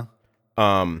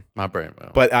 My brain.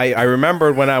 Will. But I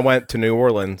remembered when I went to New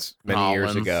Orleans many years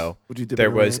Orleans. ago, Would you dip there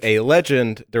in was ranch? a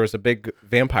legend. There was a big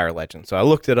vampire legend. So I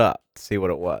looked it up to see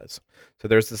what it was. So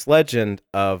there's this legend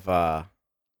of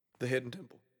The Hidden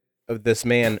Temple. this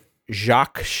man,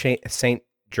 Jacques Saint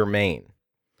Germain.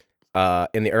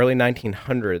 In the early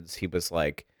 1900s, he was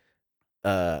like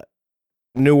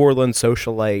New Orleans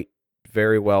socialite,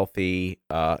 very wealthy.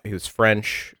 He was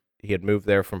French. He had moved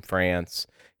there from France.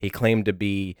 He claimed to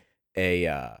be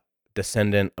a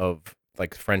descendant of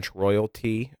like French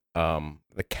royalty,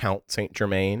 the Count Saint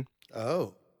Germain.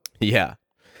 Oh. Yeah.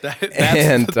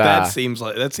 That seems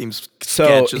So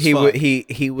sketch as fuck.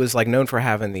 he was like known for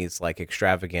having these like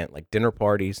extravagant like dinner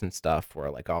parties and stuff where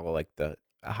like all like the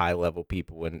high level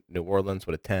people in New Orleans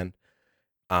would attend.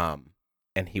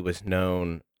 And he was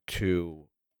known to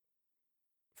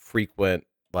frequent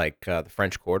like the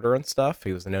French Quarter and stuff.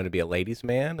 He was known to be a ladies'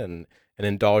 man and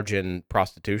indulge in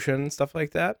prostitution and stuff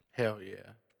like that. Hell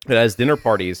yeah. But at his dinner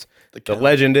parties, the Count.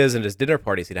 legend is in his dinner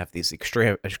parties, he'd have these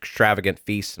extravagant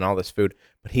feasts and all this food,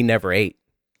 but he never ate.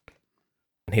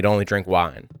 and he'd only drink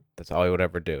wine. That's all he would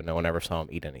ever do. No one ever saw him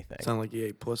eat anything. Sound like he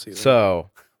ate pussy. So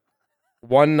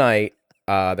one night,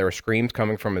 there were screams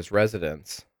coming from his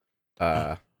residence.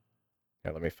 Here,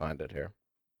 let me find it here.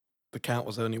 The count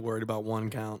was only worried about one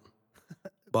count.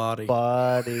 Body.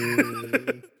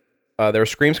 Buddy. There were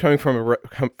screams coming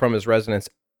from his residence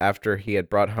after he had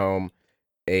brought home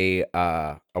a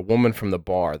woman from the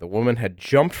bar. The woman had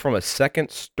jumped from a second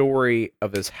story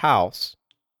of his house.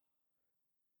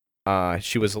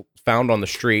 She was found on the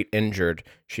street injured.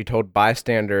 She told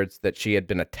bystanders that she had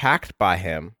been attacked by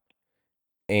him,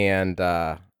 and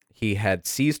he had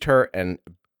seized her and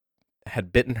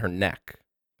had bitten her neck,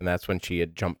 and that's when she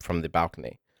had jumped from the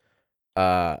balcony.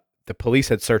 The police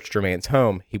had searched Jermaine's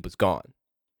home. He was gone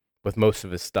with most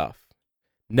of his stuff,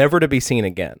 never to be seen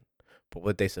again. But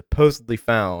what they supposedly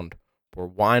found were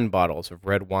wine bottles of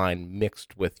red wine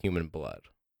mixed with human blood.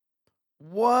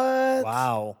 What?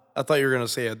 Wow. I thought you were going to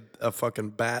say a fucking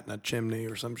bat in a chimney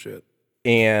or some shit.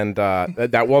 And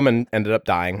that woman ended up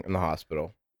dying in the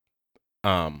hospital.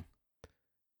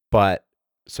 But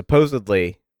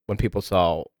supposedly, when people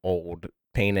saw old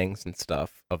paintings and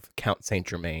stuff of Count Saint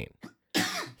Germain,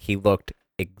 he looked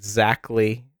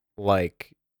exactly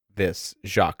like this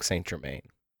Jacques Saint Germain.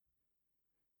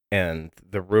 And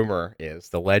the rumor is,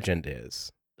 the legend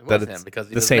is, It that was it's him because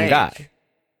he the doesn't same age. guy.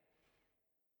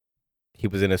 He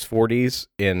was in his 40s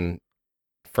in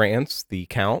France, the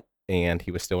Count, and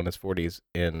he was still in his 40s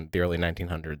in the early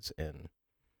 1900s in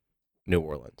New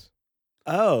Orleans.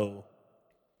 Oh.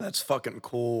 That's fucking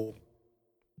cool.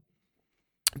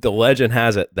 The legend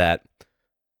has it that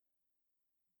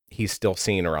he's still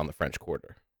seen around the French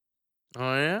Quarter.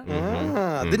 Oh yeah.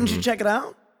 Mhm, Didn't you mhm. check it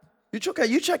out? You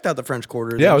checked out the French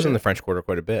Quarter. Yeah, I didn't was in you? the French Quarter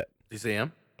quite a bit. Did you see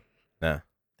him? Nah,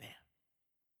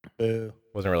 Boo.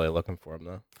 wasn't really looking for him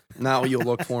though. Now you'll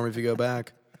look for him if you go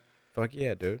back. Fuck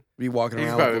yeah, dude. Be walking He's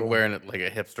around. probably with a little- wearing it like a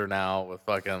hipster now with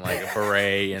fucking like a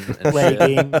beret and shit.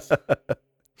 Leggings.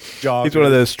 Joggers. He's one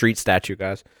of those street statue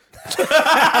guys.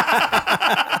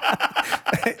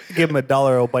 Give him $1,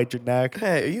 he'll bite your neck.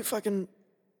 Hey, are you fucking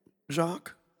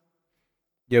Jacques?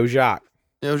 Yo, Jacques.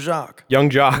 Yo, Jacques. Young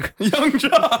Jacques. Young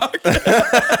Jacques.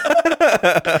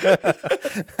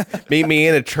 Meet me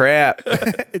in a trap.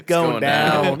 It's going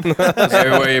down. That's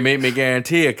everywhere you meet me,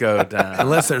 guarantee it go down.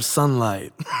 Unless there's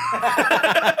sunlight.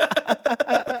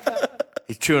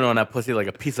 He's chewing on that pussy like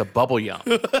a piece of bubble yum.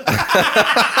 With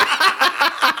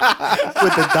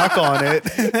the duck on it.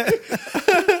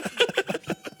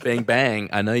 Bang bang.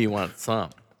 I know you want some.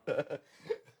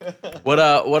 What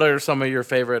are some of your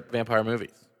favorite vampire movies?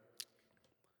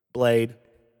 Blade.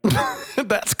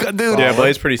 That's good, dude. Yeah,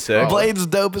 Blade's pretty sick. Blade's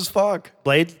dope as fuck.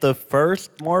 Blade's the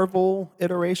first Marvel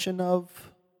iteration of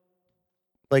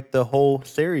like the whole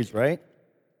series, right?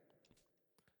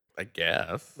 I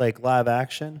guess. Like live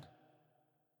action.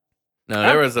 No,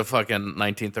 there was a fucking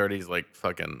 1930s, like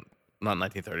fucking not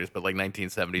 1930s, but like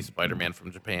 1970s Spider-Man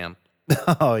from Japan.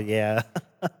 Oh yeah.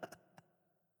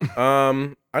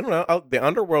 I don't know. The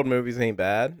Underworld movies ain't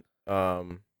bad.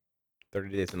 30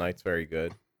 Days a Night's very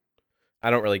good. I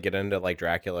don't really get into like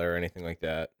Dracula or anything like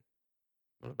that.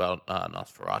 What about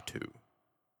Nosferatu?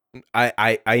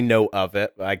 I know of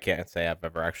it, but I can't say I've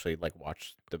ever actually like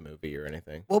watched the movie or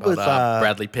anything. What About, was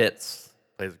Bradley Pitts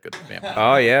plays a good vampire.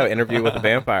 Oh yeah, Interview with a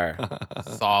Vampire.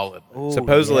 Solid. Ooh,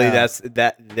 Supposedly yeah.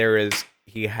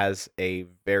 he has a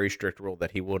very strict rule that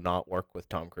he will not work with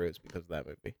Tom Cruise because of that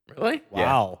movie. Really?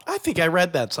 Wow. I think I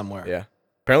read that somewhere. Yeah.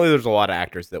 Apparently there's a lot of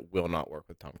actors that will not work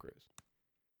with Tom Cruise.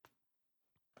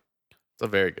 It's a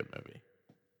very good movie.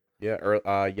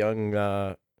 Yeah, young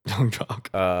Young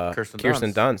Jacques.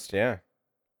 Kirsten Dunst, yeah.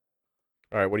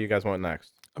 All right, what do you guys want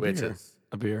next? Witches.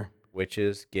 A beer.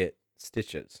 Witches get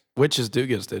stitches. Witches do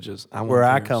get stitches. I want Where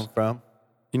I beers. come from.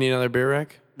 You need another beer,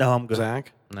 Rick? No, I'm good.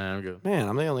 Zach? No, I'm good. Man,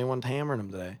 I'm the only one hammering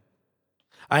them today.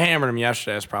 I hammered them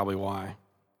yesterday. That's probably why.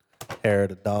 Hair of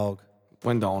the dog.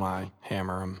 When don't I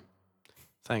hammer them?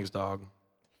 Thanks, dog.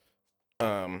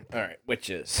 All right,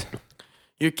 witches.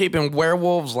 You're keeping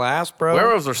werewolves last, bro?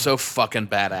 Werewolves are so fucking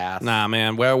badass. Nah,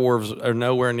 man. Werewolves are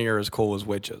nowhere near as cool as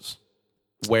witches.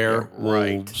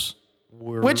 Werewolves.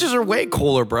 Witches are way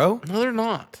cooler, bro. No, they're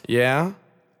not. Yeah?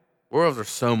 Werewolves are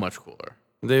so much cooler.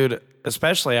 Dude,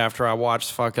 especially after I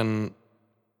watched fucking...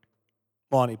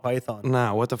 Monty Python.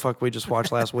 Nah, what the fuck we just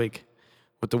watched last week?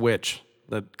 With the witch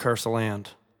that cursed the land.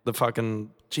 The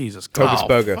fucking... Jesus Hocus Christ.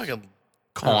 Pocus. Fucking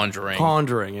Conjuring.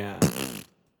 Conjuring, yeah.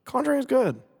 Conjuring is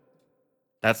good.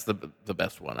 That's the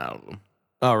best one out of them.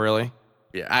 Oh, really?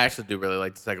 Yeah, I actually do really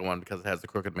like the second one because it has the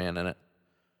Crooked Man in it.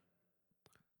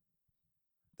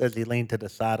 Does he lean to the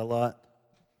side a lot?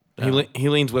 He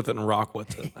leans with it and rock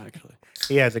with it, actually.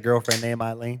 He has a girlfriend named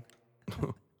Eileen.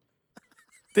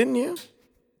 Didn't you?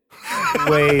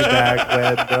 Way back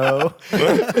when, bro.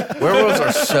 Werewolves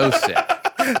are so sick.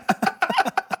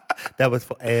 That was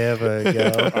forever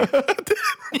ago.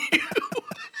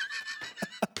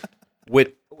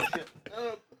 With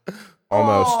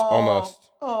almost.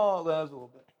 Oh, that was a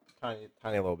little bit.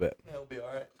 Tiny little bit. It'll be all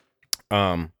right.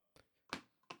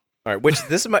 All right, which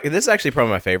this is actually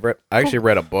probably my favorite. I actually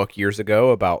read a book years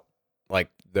ago about like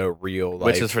the real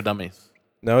life. Witches for Dummies.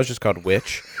 No, it's just called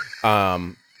Witch.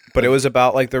 But it was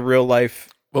about like the real life.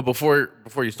 Well, before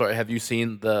you start, have you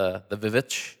seen the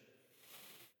Vivitch?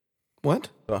 What?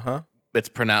 It's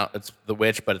the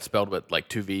witch, but it's spelled with like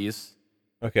 2 V's.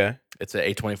 Okay. It's an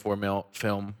A24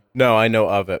 film. No, I know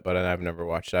of it, but I've never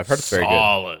watched it. I've heard it's very good.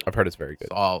 Solid. I've heard it's very good.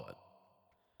 Solid.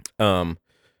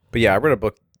 But yeah, I read a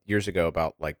book years ago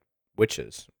about like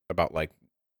witches, about like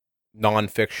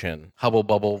nonfiction, Hubble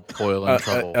Bubble, Boil in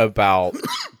Trouble. about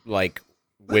like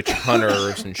witch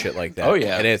hunters and shit like that. Oh,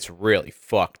 yeah. And it's really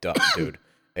fucked up, dude.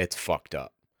 It's fucked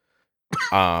up.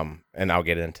 And I'll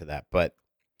get into that, but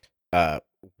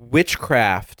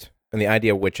witchcraft and the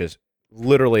idea of witches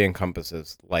literally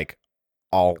encompasses like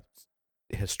all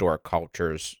historic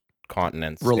cultures,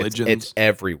 continents, Religions. It's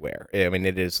everywhere. I mean,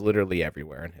 it is literally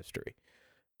everywhere in history.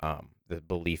 The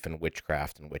belief in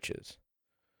witchcraft and witches.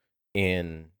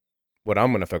 In what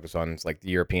I'm going to focus on is like the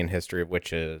European history of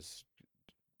witches,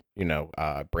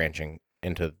 branching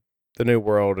into the New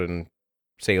World and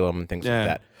Salem and things like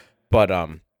that. But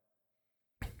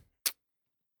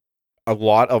a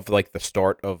lot of like the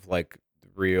start of like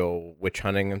real witch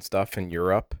hunting and stuff in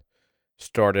Europe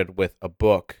started with a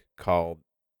book called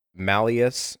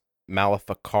Malleus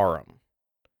Maleficarum,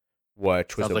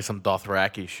 which was Sounds like some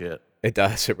Dothraki shit. It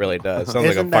does. It really does. Sounds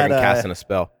like Isn't I'm fucking that, casting a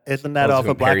spell. Isn't that Sounds off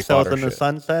like of some Harry Black Cells Potter in the shit.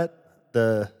 Sunset?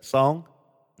 The song?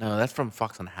 No, that's from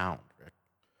Fox and Hound. Rick.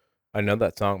 I know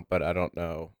that song, but I don't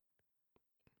know.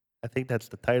 I think that's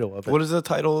the title of it. What is the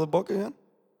title of the book again?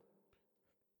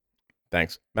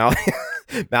 Thanks.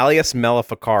 Malleus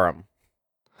Maleficarum.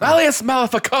 Malleus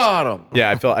Maleficarum. Yeah,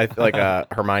 I feel like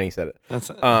Hermione said it. That's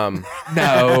it.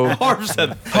 No. Harv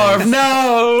said Harv,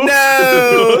 no.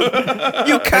 No,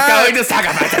 you can't. Going to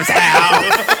sacrifice himself.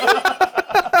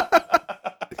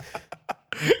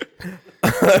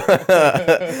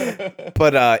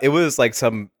 But it was like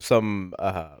some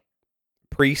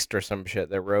priest or some shit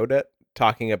that wrote it,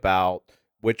 talking about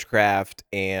witchcraft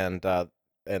and the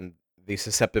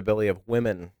susceptibility of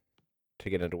women to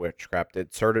get into witchcraft.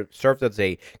 It served as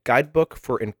a guidebook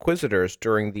for inquisitors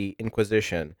during the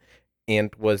Inquisition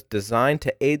and was designed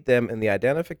to aid them in the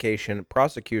identification,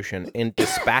 prosecution, and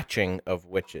dispatching of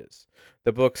witches.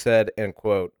 The book said, and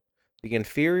quote, "The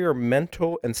inferior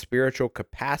mental and spiritual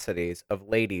capacities of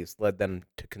ladies led them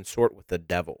to consort with the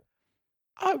devil."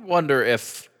 I wonder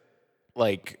if,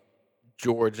 like,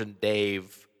 George and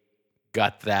Dave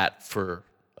got that for,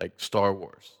 like, Star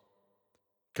Wars.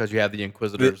 Because you have the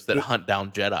Inquisitors that hunt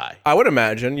down Jedi. I would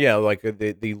imagine, yeah, like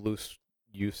the loose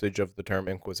usage of the term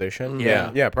Inquisition.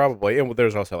 Yeah. Yeah, probably. And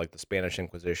there's also like the Spanish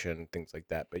Inquisition, things like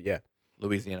that. But yeah.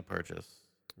 Louisiana Purchase.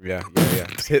 Yeah.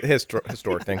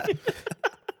 Historic thing.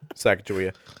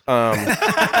 Sacagawea.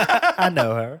 I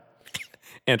know her.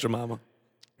 Aunt Jemima.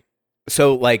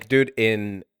 So, like, dude,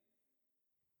 in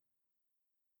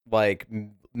like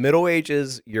Middle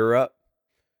Ages Europe,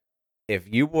 if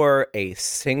you were a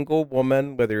single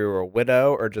woman, whether you were a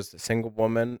widow or just a single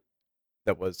woman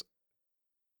that was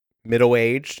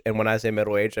middle-aged, and when I say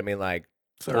middle-aged, I mean like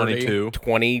 22.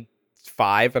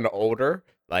 25 and older,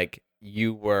 like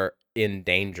you were in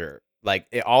danger. Like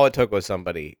all it took was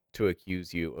somebody to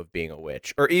accuse you of being a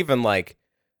witch, or even like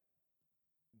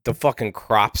the fucking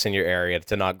crops in your area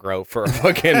to not grow for a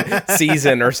fucking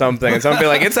season or something. And somebody be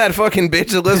like, it's that fucking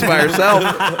bitch that lives by herself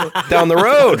down the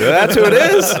road. That's who it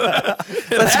is.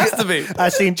 It has to be. I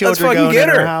seen children fucking going get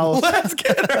in her her. house. Let's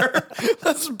get her.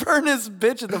 Let's burn this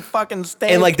bitch at the fucking stake.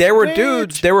 And like there were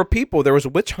dudes, there were people, there was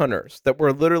witch hunters that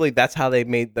were literally, that's how they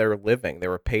made their living. They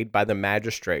were paid by the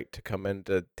magistrate to come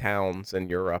into towns in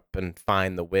Europe and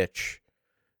find the witch.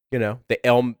 You know,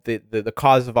 the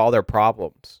cause of all their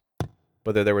problems.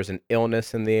 Whether there was an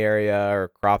illness in the area or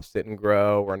crops didn't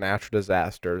grow or natural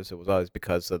disasters, it was always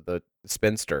because of the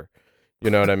spinster.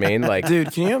 You know what I mean? Like,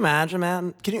 dude, can you imagine,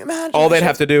 man? Can you imagine? all they'd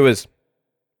have to do is,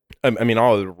 I mean,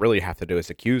 all they really have to do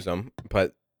is accuse them,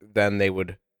 but then they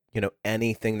would,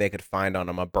 anything they could find on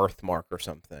them, a birthmark or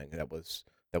something that was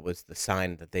the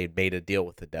sign that they'd made a deal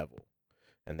with the devil.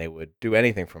 And they would do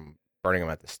anything from burning them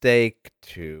at the stake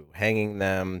to hanging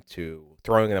them to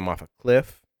throwing them off a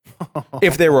cliff.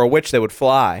 If they were a witch, they would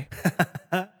fly.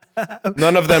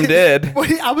 None of them did.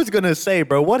 Wait, I was gonna say,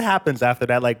 bro, what happens after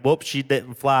that? Like, whoop, she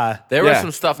didn't fly. There was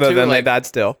some stuff too, Then like they died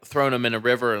still. throwing them in a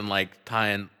river and like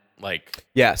tying like.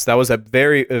 Yes, that was a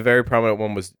very prominent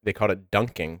one. Was they called it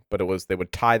dunking? But it was they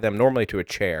would tie them normally to a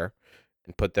chair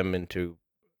and put them into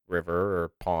river or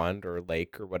pond or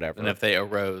lake or whatever. And if they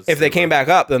arose, if they came back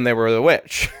up, then they were the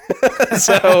witch.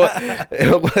 So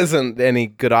it wasn't any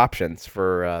good options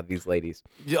for these ladies.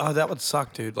 Yeah, that would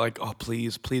suck, dude. Like, oh,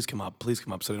 please come up,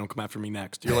 so they don't come after me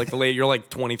next. You're like the lady. You're like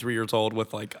 23 years old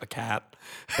with like a cat.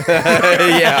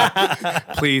 Yeah.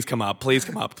 Please come up, please.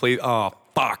 Oh,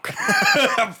 fuck,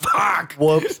 fuck.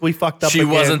 Whoops, we fucked up. she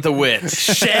again. wasn't the witch.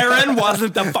 Sharon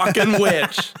wasn't the fucking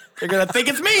witch. They're gonna think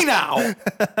it's me now.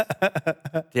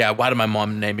 Yeah, why did my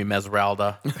mom name me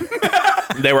Mesmeralda?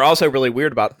 They were also really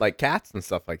weird about like cats and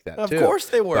stuff like that. Of too. course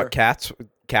they were. But cats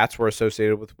were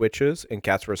associated with witches, and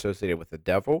cats were associated with the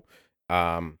devil.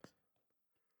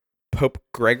 Pope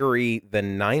Gregory the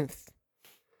Ninth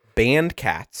banned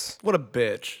cats. What a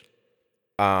bitch.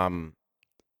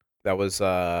 That was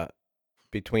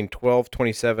between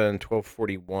 1227 and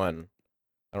 1241.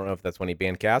 I don't know if that's when he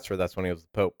banned cats or that's when he was the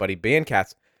Pope, but he banned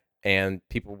cats, and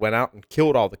people went out and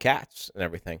killed all the cats and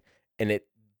everything, and it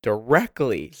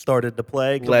directly Started the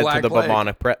plague. led to Black the Plague.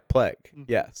 bubonic plague.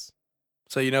 Yes.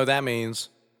 So you know what that means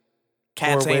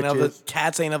cats More ain't witches.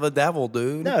 cats ain't of the devil,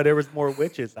 dude. No, there was more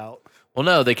witches out. Well,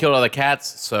 no, they killed all the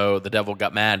cats, so the devil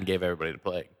got mad and gave everybody the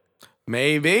plague.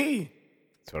 Maybe.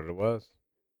 That's what it was.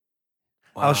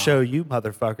 I'll show you,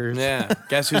 motherfuckers. Yeah.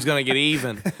 Guess who's gonna get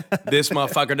even? This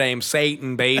motherfucker named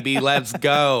Satan, baby. Let's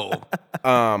go.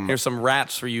 Here's some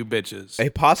rats for you bitches. A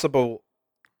possible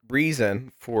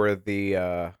reason for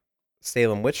the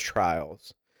Salem witch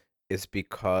trials is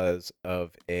because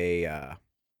of a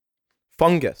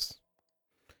fungus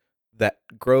that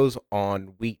grows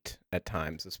on wheat at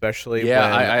times, especially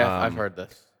Yeah, when, I've heard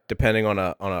this. depending on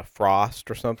a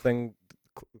frost or something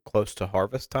close to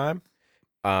harvest time.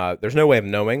 There's no way of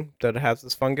knowing that it has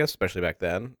this fungus, especially back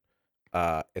then.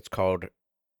 It's called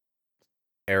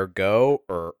ergot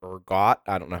or ergot.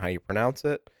 I don't know how you pronounce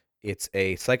it. It's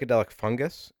a psychedelic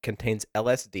fungus, contains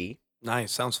LSD.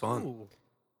 Nice. Sounds fun.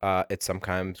 It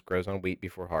sometimes grows on wheat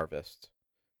before harvest.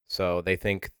 So they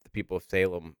think the people of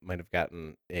Salem might have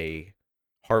gotten a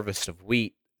harvest of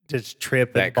wheat Just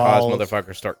tripping that balls. caused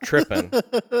motherfuckers start tripping.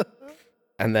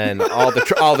 And then all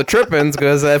the trippings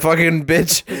goes that fucking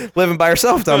bitch living by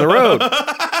herself down the road.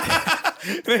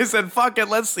 They said, fuck it,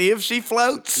 let's see if she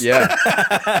floats. Yeah.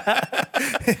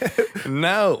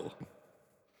 No.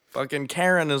 Fucking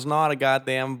Karen is not a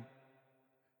goddamn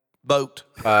boat.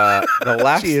 The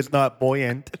last She is not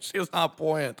buoyant. She is not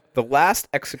buoyant. the last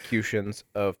executions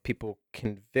of people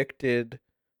convicted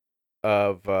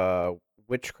of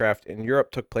witchcraft in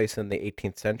Europe took place in the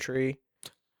 18th century.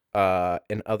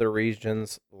 In other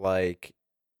regions like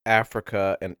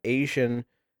Africa and Asian.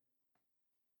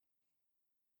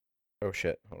 Oh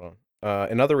shit! Hold on.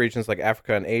 In other regions like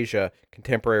Africa and Asia,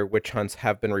 contemporary witch hunts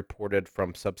have been reported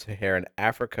from sub-Saharan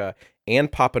Africa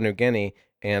and Papua New Guinea,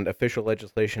 and official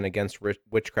legislation against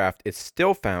witchcraft is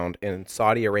still found in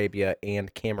Saudi Arabia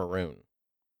and Cameroon.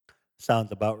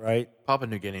 Sounds about right. Papua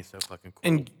New Guinea's so fucking cool.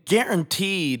 And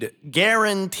guaranteed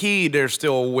there's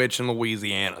still a witch in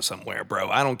Louisiana somewhere, bro.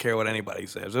 I don't care what anybody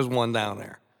says. There's one down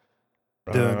there.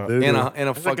 Doing voodoo. In a There's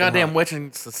a fucking goddamn hut. witch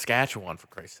in Saskatchewan, for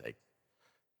Christ's sake.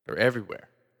 They're everywhere.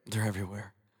 They're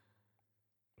everywhere.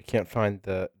 I can't find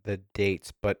the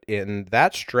dates, but in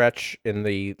that stretch in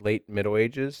the late Middle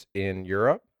Ages in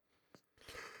Europe,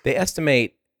 they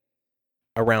estimate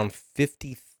around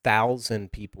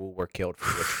 50,000 people were killed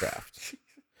for witchcraft.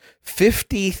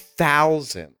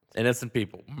 50,000 Innocent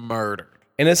people murdered.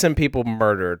 innocent people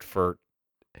murdered for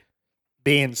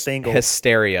Being single.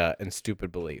 hysteria and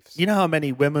stupid beliefs. You know how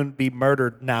many women be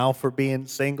murdered now for being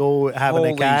single, having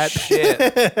Holy a cat?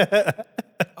 shit.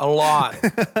 A lot.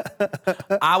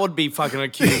 I would be fucking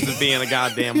accused of being a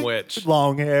goddamn witch.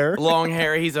 Long hair. Long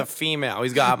hair, he's a female.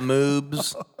 He's got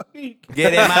moobs.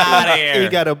 Get him out of here. He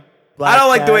got a black I don't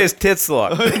like the cat. way his tits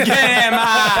look. Get him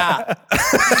out.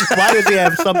 Why does he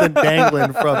have something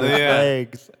dangling from his Yeah.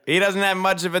 legs? He doesn't have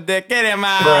much of a dick. Get him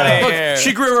out of here.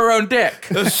 She grew her own dick.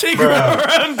 She grew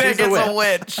her own dick. It's a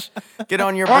witch. Get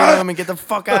on your broom and get the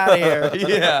fuck out of here.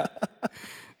 Yeah.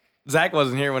 Zach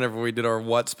wasn't here whenever we did our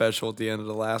what special at the end of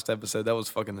the last episode. That was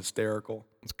fucking hysterical.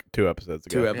 2 episodes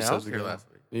ago. 2 I episodes was here ago. last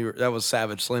week. That was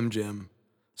Savage Slim Jim.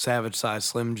 Savage size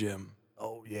Slim Jim.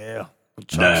 Oh, yeah. With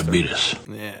Diabetes.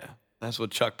 Yeah. That's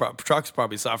what Chuck's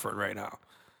probably suffering right now.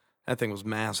 That thing was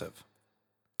massive.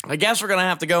 I guess we're going to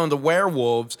have to go into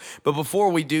werewolves. But before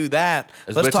we do that,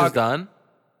 Is let's witches talk. done?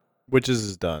 Witches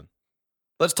is done.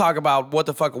 let's talk about what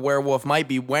the fuck a werewolf might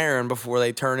be wearing before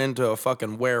they turn into a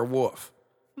fucking werewolf.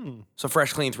 So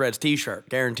Fresh Clean Threads t-shirt,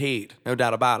 guaranteed, no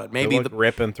doubt about it. Maybe Good luck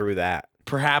ripping through that.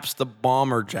 perhaps the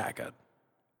bomber jacket.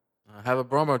 I have a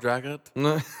Bromo jacket.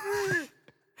 Good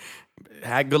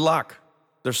luck.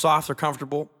 They're soft, they're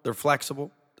comfortable, they're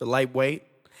flexible, they're lightweight,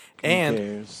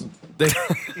 and they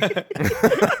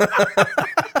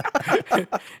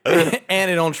and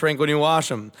they don't shrink when you wash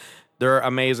them. They're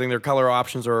amazing. Their color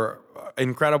options are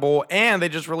incredible, and they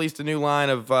just released a new line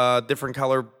of different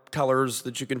colors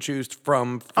that you can choose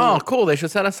from. Oh, cool. They should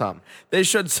send us some. They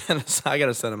should send us. I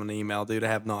gotta send them an email, dude. I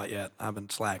have not yet. I've been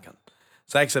slacking.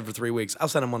 Zach said for 3 weeks. I'll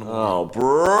send him one tomorrow. Oh,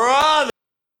 brother.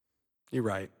 You're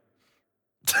right.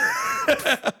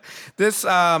 This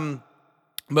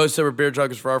most sober beer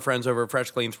jug is for our friends over at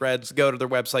Fresh Clean Threads. Go to their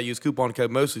website, use coupon code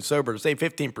Mostly Sober to save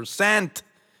 15%.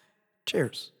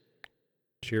 Cheers.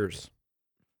 Cheers.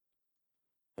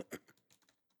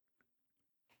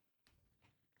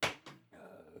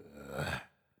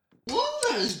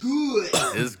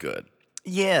 It is good.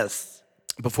 Yes.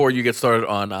 Before you get started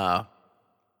on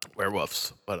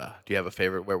werewolves, do you have a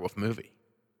favorite werewolf movie?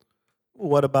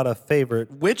 What about a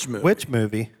favorite Which movie? Which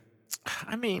movie?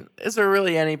 I mean, is there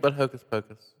really any but Hocus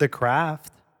Pocus? The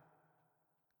Craft.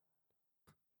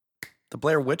 The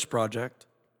Blair Witch Project.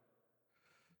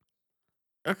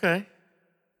 Okay.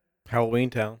 Halloween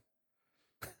Town.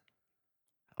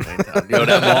 Halloween Town. Yo,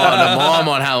 the mom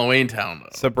on Halloween Town, though.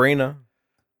 Sabrina.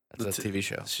 That's a TV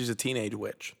show. She's a teenage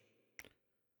witch.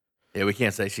 Yeah, we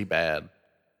can't say she bad.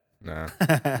 No.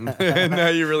 No,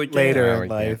 you really can't. Later Yeah, in we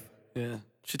life. Yeah.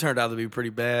 She turned out to be pretty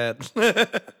bad.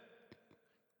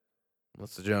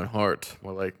 Melissa Joan Hart.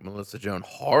 More like Melissa Joan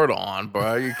Hart on, bro.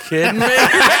 Are you kidding me?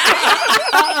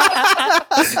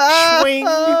 Swing.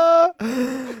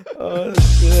 Oh,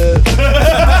 shit.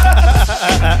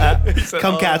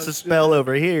 Come cast a spell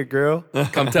over here, girl.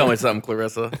 Come tell me something,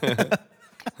 Clarissa.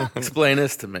 Explain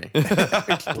this to me.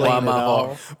 Why am I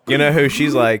hard? You know who she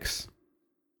likes?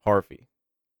 Harvey.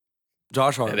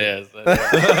 Josh Hart. It is. You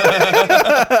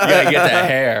gotta get that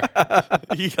hair.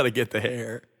 You gotta get the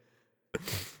hair.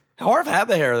 Harv had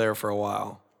the hair there for a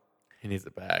while. He needs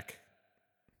it back.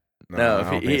 I No, don't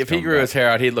think if it's he coming grew back. his hair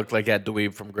out, he'd look like that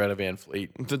dweeb from Greta Van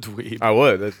Fleet. The dweeb. I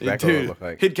would. That's exactly what it Dude, looked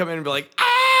like. he'd come in and be like,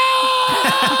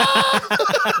 ah!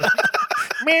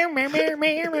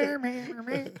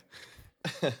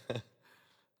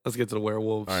 Let's get to the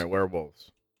werewolves. All right,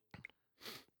 werewolves.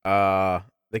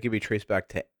 They could be traced back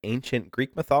to ancient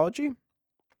Greek mythology.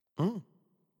 Mm.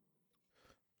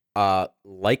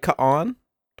 Lycaon.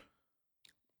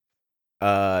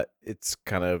 It's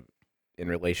kind of in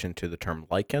relation to the term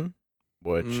lichen,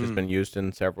 which has been used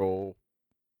in several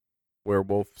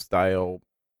werewolf-style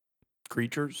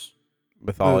Creatures.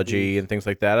 mythology and things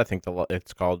like that. I think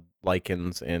it's called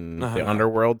lichens in the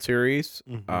Underworld series.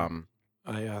 Mhm.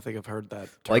 I think I've heard that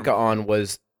term. Lycaon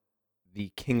was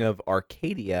the king of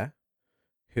Arcadia,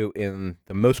 who, in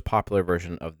the most popular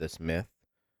version of this myth,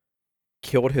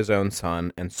 killed his own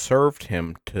son and served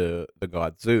him to the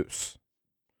god Zeus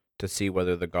to see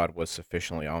whether the god was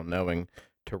sufficiently all-knowing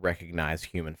to recognize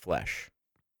human flesh.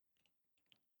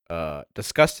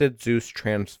 Disgusted, Zeus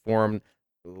transformed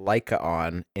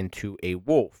Lycaon into a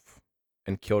wolf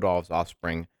and killed all his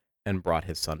offspring and brought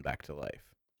his son back to life.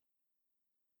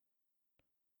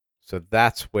 So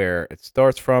that's where it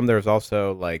starts from. There's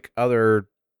also like other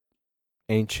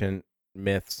ancient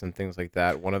myths and things like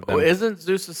that. One of them. Oh, isn't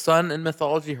Zeus' son in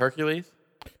mythology Hercules?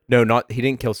 No, he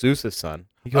didn't kill Zeus' son.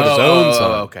 He killed his own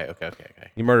son. Okay.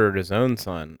 He murdered his own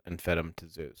son and fed him to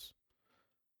Zeus.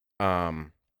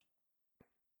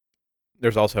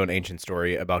 There's also an ancient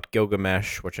story about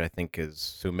Gilgamesh, which I think is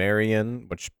Sumerian,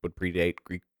 which would predate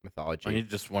Greek mythology. He's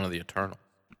just one of the Eternal.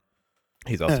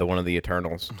 He's also one of the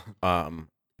Eternals.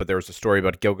 But there was a story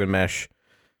about Gilgamesh.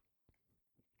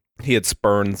 He had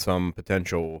spurned some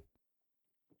potential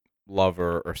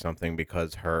lover or something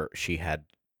because she had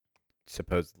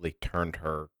supposedly turned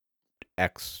her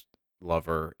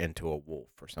ex-lover into a wolf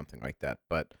or something like that.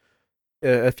 But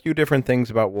a few different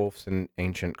things about wolves in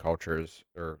ancient cultures,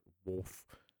 or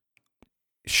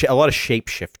a lot of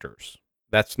shapeshifters.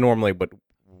 That's normally what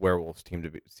werewolves seem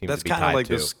to be That's kind of like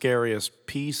to. the scariest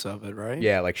piece of it, right?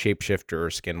 Yeah, like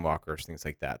shapeshifters, skinwalkers, things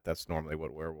like that. That's normally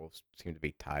what werewolves seem to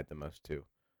be tied the most to.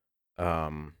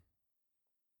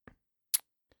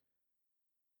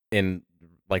 In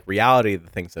like reality, the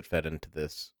things that fed into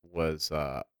this was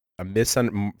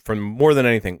from more than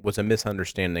anything was a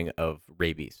misunderstanding of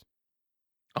rabies.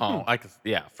 Oh,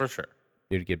 yeah, for sure.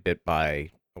 You'd get bit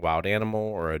by a wild animal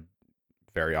or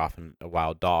very often a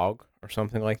wild dog or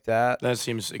something like that. That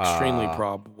seems extremely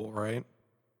probable, right?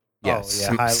 Yes.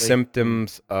 yeah, highly-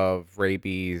 Symptoms of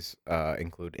rabies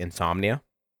include insomnia.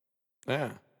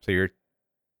 Yeah. So you're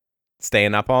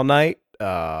staying up all night,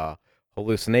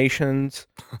 hallucinations,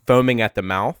 foaming at the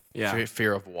mouth, Yeah.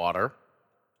 Fear of water.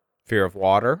 fear of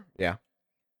water. Yeah.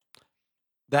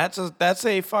 That's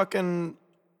a fucking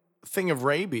thing of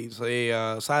rabies,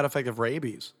 a side effect of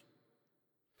rabies.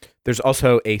 There's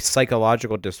also a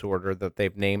psychological disorder that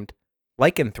they've named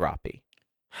lycanthropy.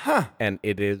 Huh. And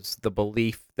it is the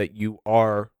belief that you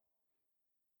are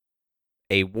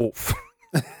a wolf.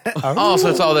 Oh, so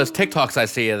it's all those TikToks I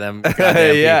see of them.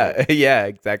 goddamn people. yeah,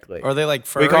 exactly. Are they like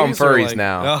furries? We call them or furries like-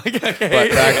 now. Oh, okay.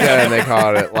 But back then they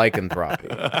called it lycanthropy.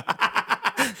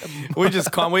 we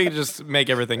just make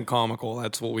everything comical.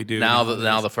 That's what we do. Now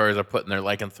the furs are putting their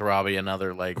lycanthropy and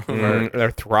other like fur.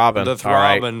 They're throbbing. the All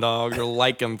right. throbbing dog. You're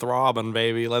liking throbbing,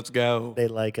 baby. Let's go. They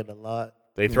like it a lot.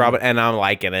 They throb it, and I'm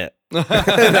liking it. no,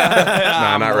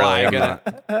 not really, I'm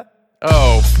not.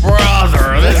 Oh,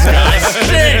 brother, this guy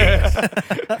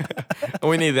stinks.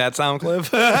 We need that sound clip.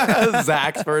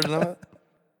 Zach's version of it.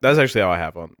 That's actually all I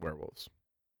have on werewolves.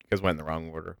 Because went in the wrong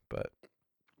order, but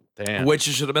Damn. Which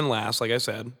should have been last, like I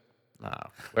said. Nah,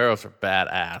 werewolves are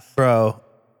badass. Bro,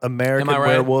 American Am I right?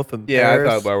 Werewolf in yeah, Paris.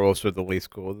 I thought werewolves were the least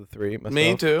cool of the three. Myself.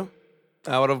 Me too.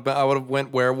 I would have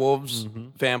went werewolves,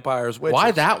 vampires, witches.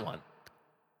 Why that one?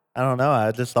 I don't know.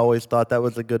 I just always thought that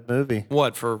was a good movie.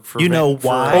 What for? You know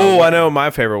why? Oh, I know what my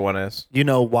favorite one is. You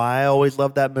know why I always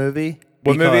loved that movie?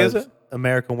 What movie is Because it?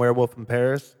 American Werewolf in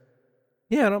Paris.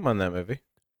 Yeah, I don't mind that movie.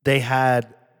 They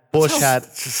had Bush had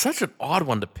It's such an odd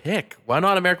one to pick. Why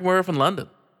not American Werewolf in London?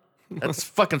 That's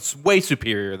fucking way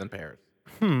superior than Paris.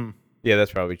 Yeah,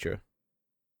 that's probably true.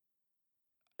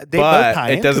 they both But tie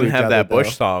it into doesn't each have other, that Bush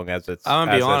though. song as its. I'm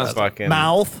gonna be as its honest. Fucking,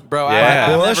 Mouth. Bro, Yeah.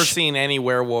 I've never Bush? seen any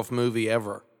werewolf movie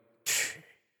ever.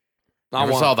 Not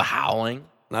Never one. saw The Howling.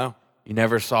 No, You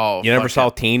never saw. You never saw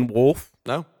fucking- Teen Wolf?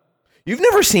 no, You've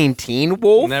never seen Teen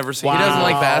Wolf? never seen. He doesn't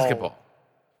like Wow. basketball.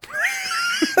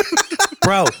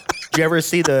 Bro, did you ever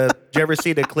see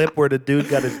the clip where the dude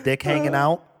got his dick hanging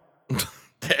out?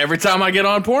 Every time I get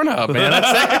on Pornhub, man, that's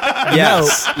it.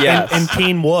 Yes. Yes. And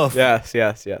Teen Wolf. Yes.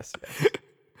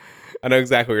 I know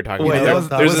exactly what you're talking Wait, about. that was-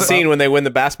 There's a was it- scene when they win the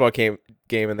basketball game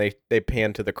and they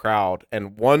pan to the crowd,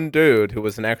 and one dude who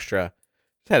was an extra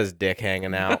just had his dick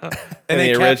hanging out. And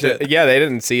they the kept it. Yeah, they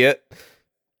didn't see it.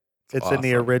 It's in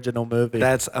the awesome. original movie.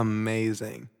 That's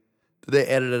amazing. Did they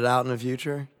edit it out in the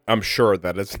future? I'm sure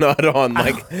that it's not on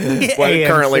like what AMC.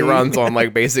 currently runs on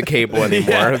like basic cable anymore,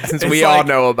 Yeah, since it's we all like-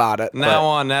 know about it. Now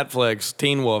on Netflix,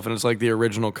 Teen Wolf, and it's like the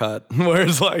original cut, where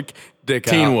it's like dick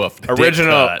Teen out. Wolf. but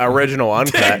original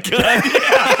uncut.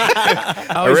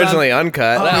 Originally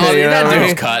uncut. Oh, You know that what I mean?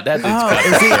 dude's cut. That dude's cut.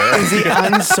 Is he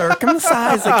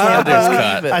uncircumcised? I can't That dude's believe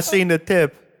cut. it. I seen the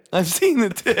tip. I've seen the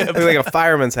tip. Looks like a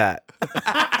fireman's hat.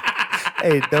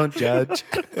 Hey, don't judge.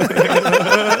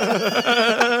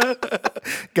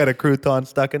 Got a crouton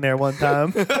stuck in there one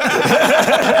time.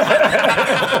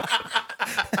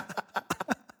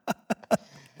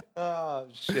 Oh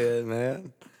shit,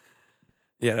 man.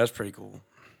 Yeah, that's pretty cool.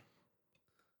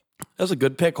 That's a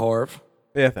good pick, Harv.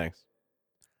 Yeah, thanks.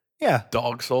 Yeah.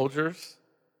 Dog Soldiers.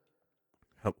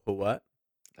 What?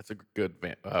 That's a good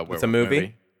It's a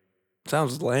movie?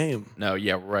 Sounds lame. No,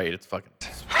 yeah, right. It's fucking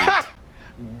sweet.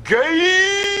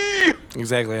 Gay!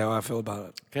 Exactly how I feel about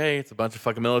it. Okay, it's a bunch of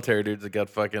fucking military dudes that got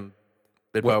fucking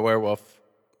bit by a werewolf.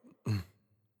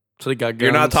 So they got guns.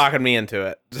 You're not talking me into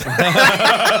it.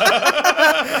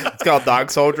 It's called Dog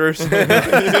Soldiers.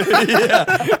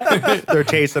 They're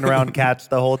chasing around cats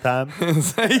the whole time.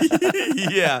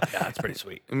 Yeah. That's pretty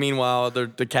sweet. Meanwhile, the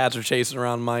cats are chasing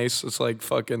around mice. It's like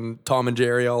fucking Tom and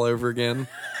Jerry all over again.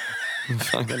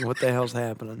 Fucking, what the hell's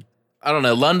happening? I don't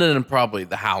know. London and probably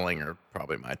The Howling are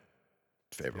probably my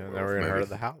favorite. I've never even heard of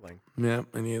The Howling. Yeah,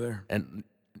 me neither. And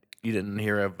you didn't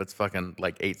hear of its fucking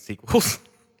like 8 sequels.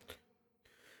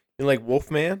 You like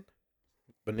Wolfman?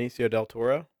 Benicio del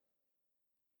Toro?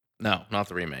 No, not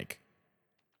the remake.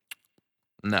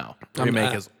 No, the I'm remake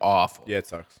not- is awful. Yeah, it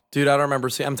sucks. Dude, I don't remember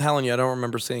seeing. I'm telling you, I don't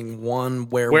remember seeing one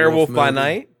Werewolf by movie.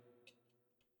 Night?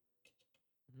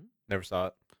 Never saw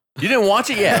it. You didn't watch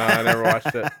it yet, I never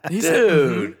watched it. He said,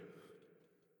 dude.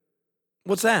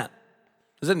 What's that?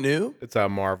 Is it new? It's a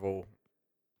Marvel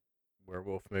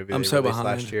werewolf movie. I'm they so released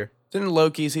behind. last year. Didn't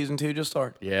Loki season 2 just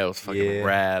start? Yeah, it was fucking Yeah.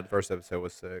 rad. First episode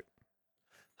was sick.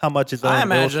 How much is I Owen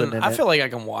imagine. Wilson in I it? feel like I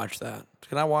can watch that.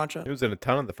 Can I watch it? He was in a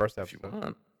ton of the first If you episode.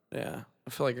 want. Yeah, I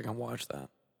feel like I can watch that.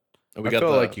 And we I got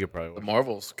feel the, like you could probably the watch it.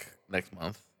 Marvels next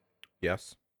month.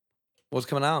 Yes. What's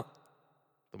coming out?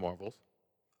 The Marvels.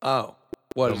 Oh,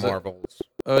 what The is Marvels. it?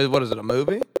 Oh, what is it? A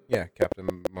movie? Yeah,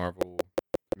 Captain Marvel,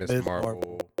 Miss Ms. Marvel,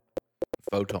 Marvel.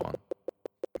 Photon.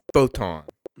 Photon.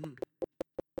 Do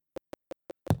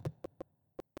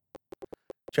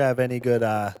you have any good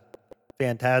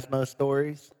Phantasmo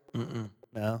stories?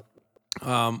 No.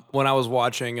 When I was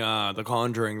watching The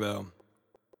Conjuring, though,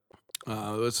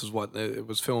 this is what it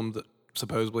was filmed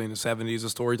supposedly in the 70s. The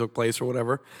story took place or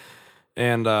whatever,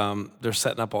 and they're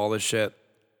setting up all this shit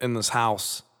in this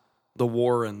house. The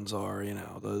Warrens are,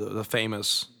 the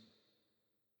famous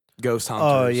ghost hunters.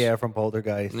 Oh yeah, from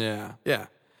Poltergeist. yeah.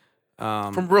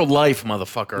 From real life,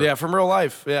 motherfucker. Yeah, from real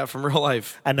life. Yeah, from real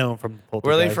life. I know him from Poltergeist.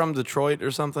 Were they from Detroit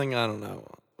or something? I don't know.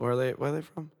 Where are they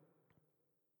from?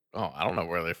 Oh, I don't know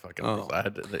where they fucking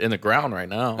reside. In the ground right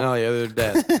now. Oh yeah, they're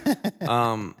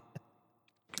dead.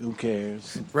 Who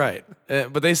cares? Right.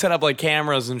 But they set up like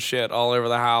cameras and shit all over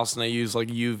the house, and they used like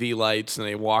UV lights, and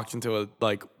they walked into a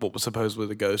like what was supposedly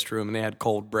the ghost room, and they had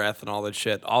cold breath and all that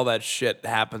shit. All that shit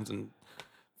happens in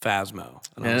Phasmo.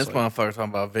 And I Man, was this like, motherfucker talking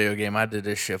about a video game. I did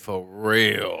this shit for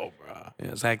real, bro.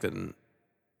 yeah, Zach didn't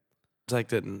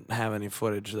have any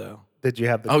footage though. Did you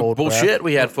have the Oh, cold bullshit. breath?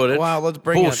 We had footage. Wow, let's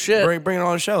bring Bullshit. it. Bring it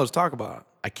on the show. Let's talk about it.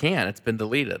 I can't. It's been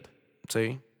deleted.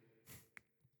 See.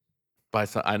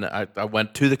 I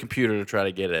went to the computer to try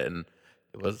to get it, and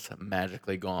it was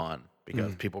magically gone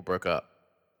because people broke up.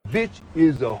 Bitch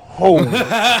is a hoe.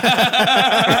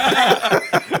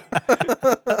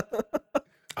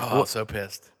 Oh, I was so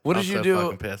pissed. What I did was you so do?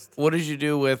 fucking pissed. What did you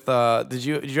do with? Did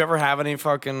you ever have any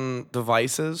fucking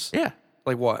devices? Yeah.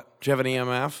 Like what? Did you have an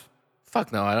EMF?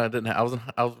 Fuck no, I didn't. I was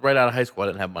right out of high school. I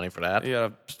didn't have money for that. You had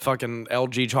a fucking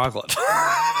LG chocolate.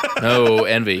 No,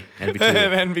 Envy 2.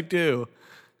 NV2.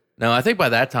 No, I think by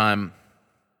that time,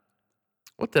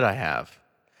 what did I have?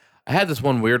 I had this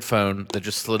one weird phone that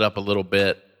just slid up a little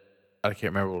bit. I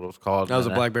can't remember what it was called. That was a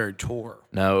And BlackBerry Tour.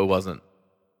 No, it wasn't.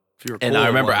 If you were And cool, I it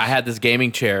remember was. I had this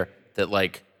gaming chair that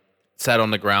like sat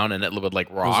on the ground and it would like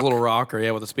It was rock. a little rocker,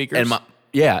 yeah, with the speakers. And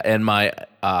my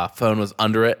phone was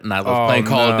under it, and I was playing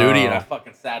Call of Duty, and I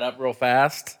fucking sat up real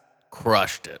fast,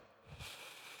 crushed it,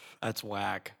 That's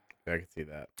whack. I can see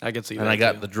that. I could see that. and I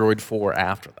got too. the Droid 4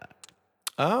 after that.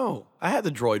 Oh, I had the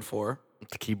Droid 4. With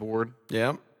the keyboard.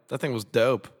 Yeah, that thing was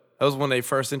dope. That was when they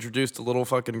first introduced the little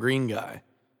fucking green guy.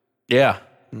 Yeah.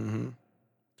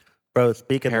 Bro,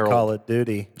 speaking Harold. of Call of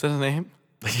Duty, Is that his name?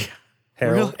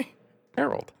 Harold, Really?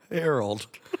 Harold. Harold.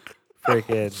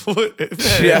 freaking.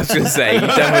 Yeah, I was gonna say you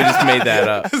definitely just made that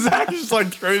up. Zach just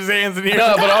like throws his hands in the air.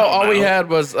 No, but all we had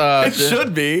was It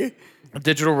should be.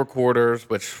 digital recorders,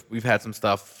 which we've had some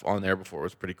stuff on there before. It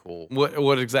was pretty cool.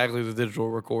 What exactly is a digital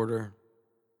recorder?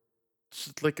 It's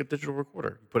just like a digital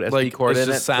recorder. You put an SD Like, card it's in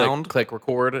it, just sound? click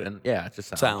record, and yeah, it's just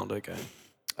sound. Sound,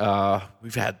 okay.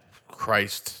 We've had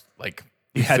Christ, like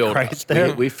You had filled Christ up,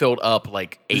 there? we filled up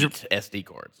like 8 SD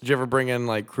cards. Did you ever bring in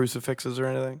like crucifixes or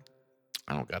anything?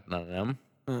 I don't got none of them.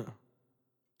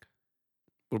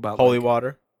 What about Holy like,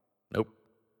 water. Nope.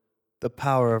 The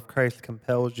power of Christ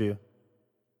compels you.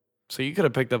 So you could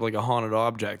have picked up like a haunted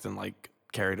object and like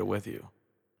carried it with you.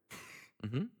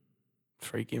 Mhm.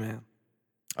 Freaky, man.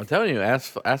 I'm telling you,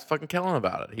 ask fucking Kellen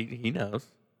about it. He knows.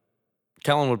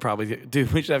 Kellen would probably,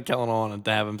 dude. We should have Kellen on and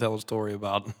to have him tell a story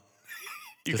about.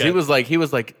 Because he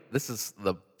was like, this is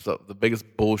the biggest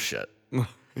bullshit.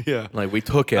 Yeah, Like we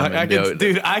took him, I and, can- you know,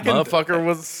 dude, I can- motherfucker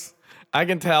was. I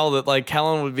can tell that like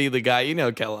Kellen would be the guy. You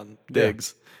know, Kellen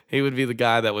Diggs. He would be the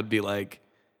guy that would be like,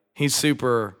 he's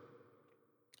super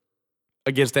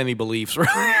against any beliefs.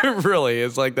 Really,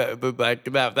 it's like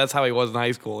that. That's how he was in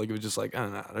high school. Like he was just like, I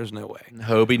don't know. There's no way.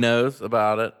 Hobie knows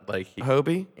about it. Like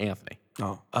Hobie. Anthony.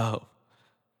 Oh,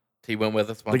 He went with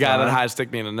us one the guy time. that had to stick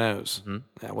me in the nose.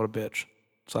 Yeah, what a bitch.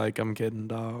 It's like I'm kidding,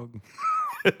 dog.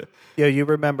 Yo, you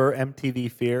remember MTV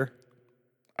Fear?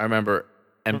 I remember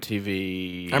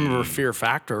MTV. I remember Fear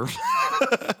Factor.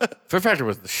 Fear Factor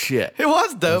was the shit. It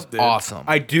was dope, dude. Awesome.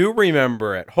 I do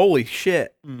remember it. Holy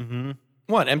shit.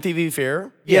 What, MTV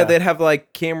Fear? Yeah, they'd have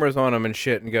like cameras on them and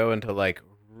shit and go into like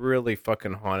really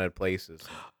fucking haunted places.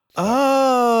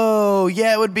 Oh,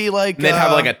 yeah, it would be like And they'd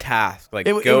have like a task, like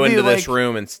it would go be into this like-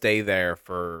 room and stay there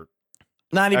for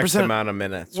X 90%. amount of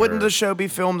minutes. Wouldn't or- the show be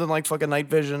filmed in like fucking night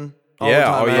vision? all the Yeah,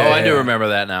 time? oh, oh, yeah. I do remember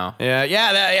that now.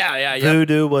 Yeah.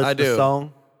 Voodoo was I the do.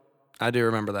 song. I do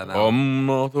remember that now. I'm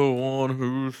not the one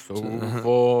who's so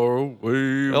far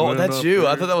away. Oh, when that's I you.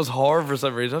 I think thought that was hard for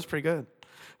some reason. That's pretty good.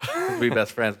 we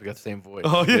best friends. We got the same voice.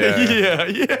 Oh yeah.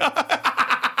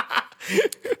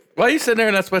 Why are you sitting there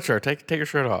in that sweatshirt? Take your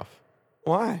shirt off.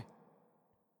 Why?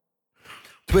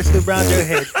 Twisted around your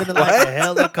head, spinning like a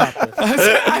helicopter.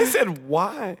 I said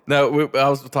why? No, I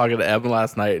was talking to Evan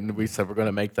last night, and we said we're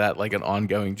gonna make that like an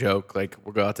ongoing joke. Like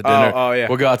we'll go out to dinner. Oh, yeah.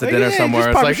 We'll go out to Like, dinner yeah, somewhere. just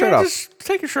It's pop like, your shirt "Hey, off." just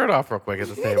take your shirt off real quick at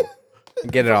the table.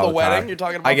 Get it all the wedding? time. You're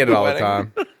talking about I get it the all the wedding?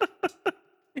 time.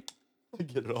 I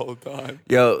get it all the time.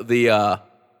 Yo, the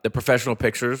professional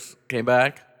pictures came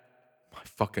back. My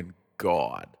fucking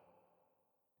God.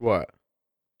 What?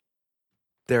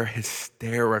 They're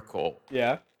hysterical.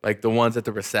 Yeah. Like the ones at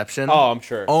the reception. Oh, I'm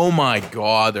sure. Oh my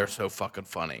God, they're so fucking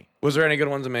funny. Was there any good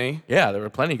ones of me? Yeah, there were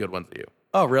plenty of good ones of you.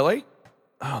 Oh, really?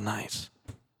 Oh, nice.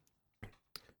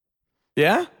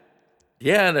 Yeah?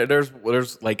 Yeah,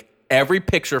 there's like every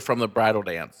picture from the bridal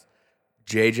dance.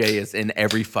 JJ is in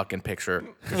every fucking picture.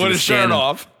 With his shirt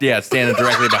off. Yeah, standing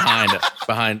directly behind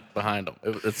him.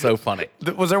 It's so funny.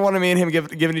 Was there one of me and him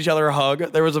giving each other a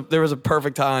hug? There was a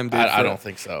perfect time, dude. I don't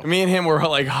think so. Me and him were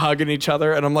like hugging each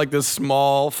other, and I'm like this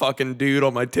small fucking dude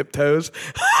on my tiptoes.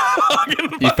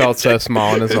 He felt so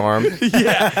small in his arm.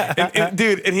 Yeah,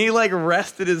 dude, and he like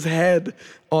rested his head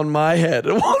on my head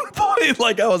at one point,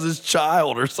 like I was his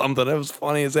child or something. It was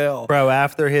funny as hell. Bro,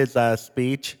 after his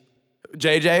speech,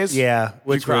 JJ's? yeah,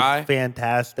 which cry? was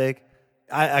fantastic,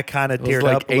 I kind of It was teared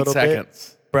like up a 8 little seconds.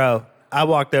 bit. Bro, I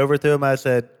walked over to him. I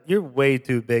said, "You're way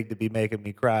too big to be making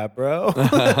me cry, bro."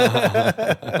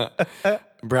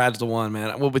 Brad's the one,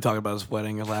 man. We'll be talking about his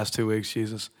wedding the last 2 weeks,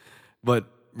 Jesus. But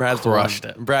Brad's Crushed the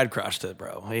one. it. Brad crushed it,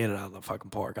 bro. He hit it out of the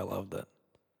fucking park. I loved it.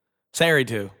 Sari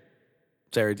too.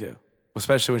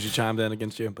 Especially when she chimed in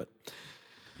against you. But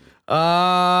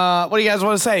what do you guys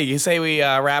want to say? You say we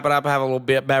wrap it up, have a little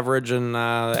bit beverage, and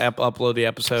upload the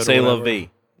episode. Say or la whatever. vie.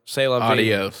 Say la vie.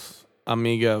 Adios.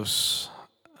 Amigos.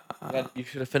 You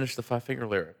should have finished the 5-finger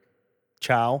lyric.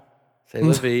 Ciao. Say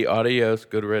la vie, adios,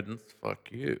 good riddance, fuck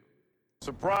you.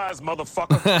 Surprise,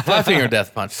 motherfucker. 5-finger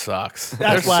death punch sucks.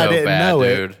 That's They're why I so didn't bad, know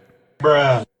it. dude.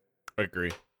 I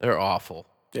agree. They're awful.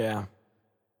 Yeah.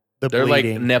 The They're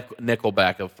bleeding. like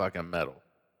Nickelback of fucking metal.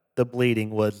 The bleeding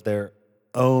was their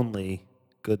only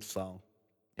good song.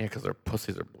 Yeah, because their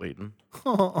pussies are bleeding.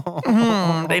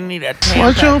 They need a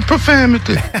Watch your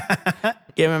profanity.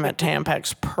 Give him a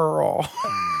Tampax Pearl.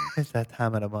 It's that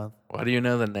time of the month. Why do you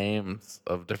know the names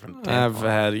of different I've tampons?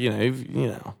 had, you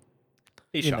know.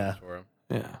 He You shot know. for him.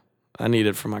 Yeah. I need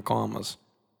it for my commas.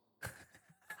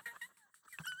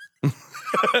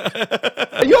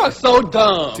 You are so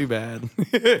dumb. Too bad.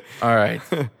 All right.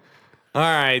 All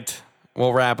right.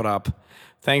 We'll wrap it up.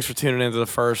 Thanks for tuning into the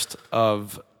first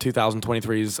of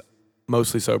 2023's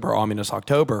Mostly Sober Ominous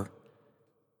October.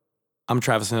 I'm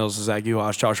Travis Nils, Zach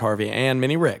Uhash, Josh Harvey, and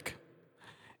Minnie Rick.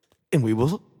 And we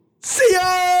will see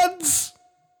you.